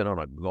 this dude's sitting on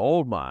a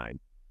gold mine.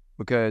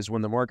 Because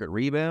when the market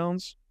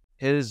rebounds,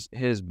 his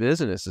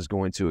business is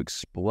going to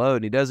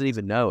explode. He doesn't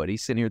even know it.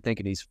 He's sitting here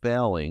thinking he's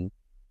failing,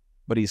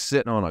 but he's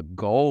sitting on a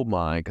gold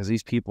mine because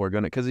these people are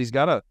going to, because he's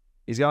got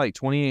like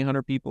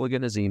 2,800 people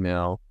getting his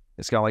email.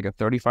 It's got like a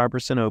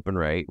 35% open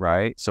rate,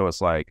 right? So it's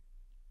like,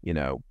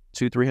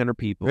 200-300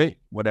 people, Great.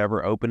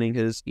 whatever, opening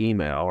his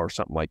email or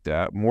something like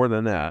that, more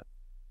than that.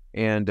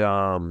 And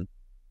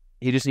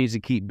he just needs to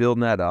keep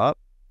building that up,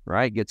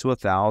 right? Get to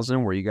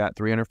 1,000 where you got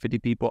 350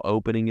 people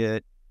opening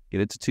it.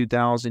 Get it to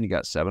 2,000, you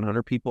got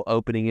 700 people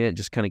opening it,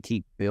 just kind of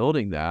keep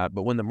building that.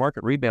 But when the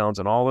market rebounds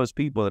and all those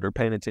people that are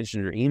paying attention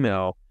to your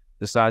email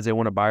decides they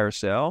want to buy or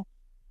sell,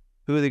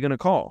 who are they going to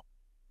call,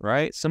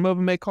 right? Some of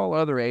them may call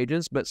other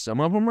agents, but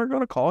some of them are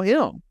going to call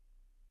him,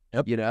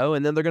 Yep.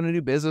 And then they're going to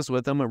do business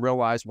with him and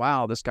realize,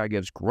 wow, this guy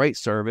gives great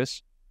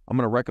service. I'm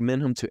going to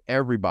recommend him to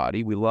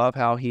everybody. We love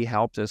how he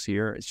helped us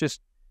here. It's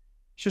just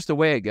the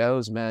way it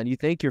goes, man. You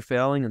think you're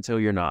failing until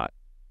you're not.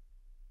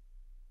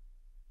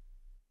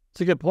 It's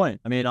a good point.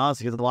 I mean,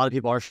 honestly, because a lot of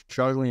people are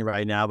struggling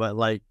right now, but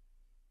like,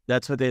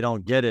 that's what they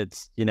don't get.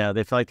 It's, they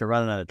feel like they're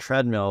running on a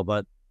treadmill,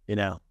 but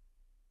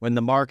when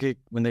the market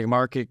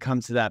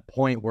comes to that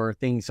point where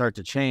things start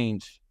to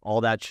change,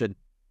 all that should,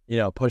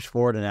 push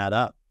forward and add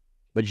up,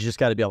 but you just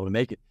got to be able to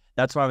make it.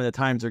 That's why when the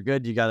times are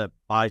good, you got to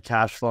buy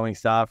cash flowing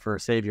stuff or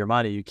save your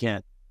money. You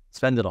can't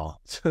spend it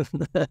all.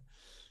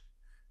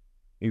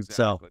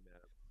 Exactly, man.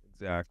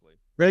 Exactly.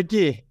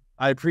 Ricky,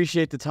 I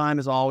appreciate the time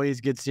as always.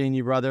 Good seeing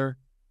you, brother.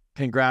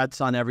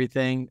 Congrats on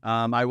everything.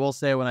 I will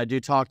say when I do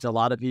talk to a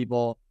lot of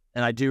people,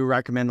 and I do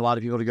recommend a lot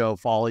of people to go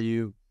follow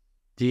you,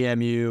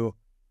 DM you,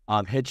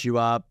 hit you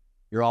up.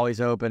 You're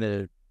always open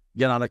to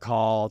get on a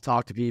call,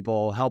 talk to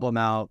people, help them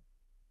out.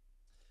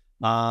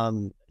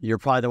 You're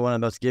probably one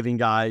of the most giving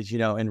guys,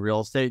 in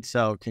real estate.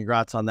 So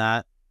congrats on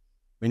that.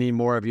 We need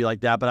more of you like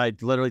that. But I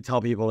literally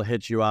tell people to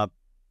hit you up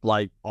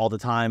like all the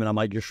time. And I'm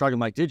like, you're struggling. I'm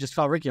like, dude, just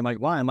call Ricky. I'm like,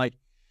 why? I'm like,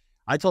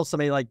 I told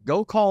somebody like,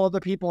 go call other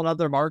people in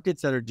other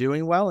markets that are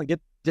doing well and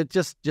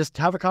just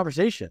have a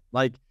conversation.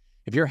 Like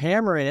if you're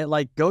hammering it,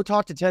 like go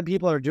talk to 10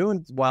 people that are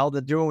doing well,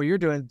 that doing what you're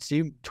doing,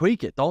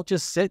 tweak it. Don't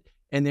just sit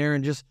in there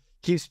and just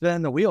keep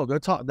spinning the wheel. Go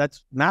talk.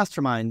 That's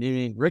mastermind. I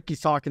mean,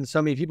 Ricky's talking to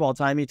so many people all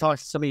the time. He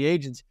talks to so many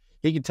agents.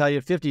 He can tell you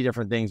 50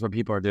 different things what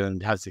people are doing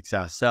to have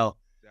success. So,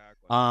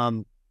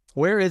 exactly.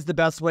 Where is the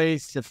best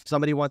place if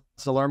somebody wants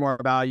to learn more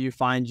about you,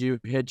 find you,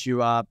 hit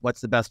you up?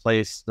 What's the best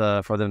place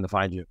for them to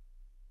find you?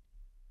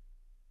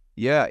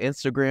 Yeah,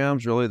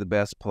 Instagram's really the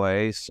best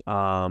place.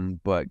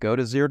 But go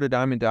to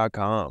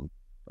zerotodiamond.com.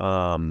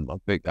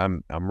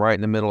 I'm right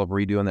in the middle of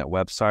redoing that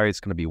website. It's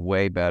going to be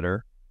way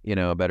better,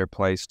 a better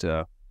place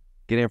to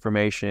get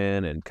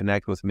information and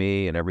connect with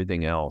me and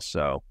everything else.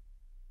 So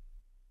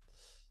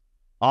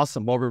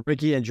awesome. Well,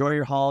 Ricky, enjoy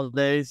your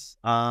holidays.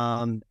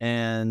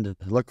 And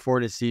look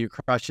forward to see you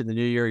crush it in the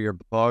new year, your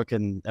book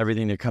and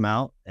everything to come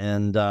out.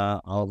 And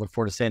I'll look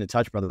forward to staying in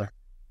touch, brother.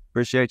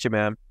 Appreciate you,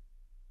 man.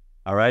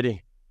 All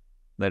righty.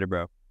 Later,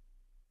 bro.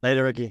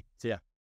 Later, Ricky. See ya.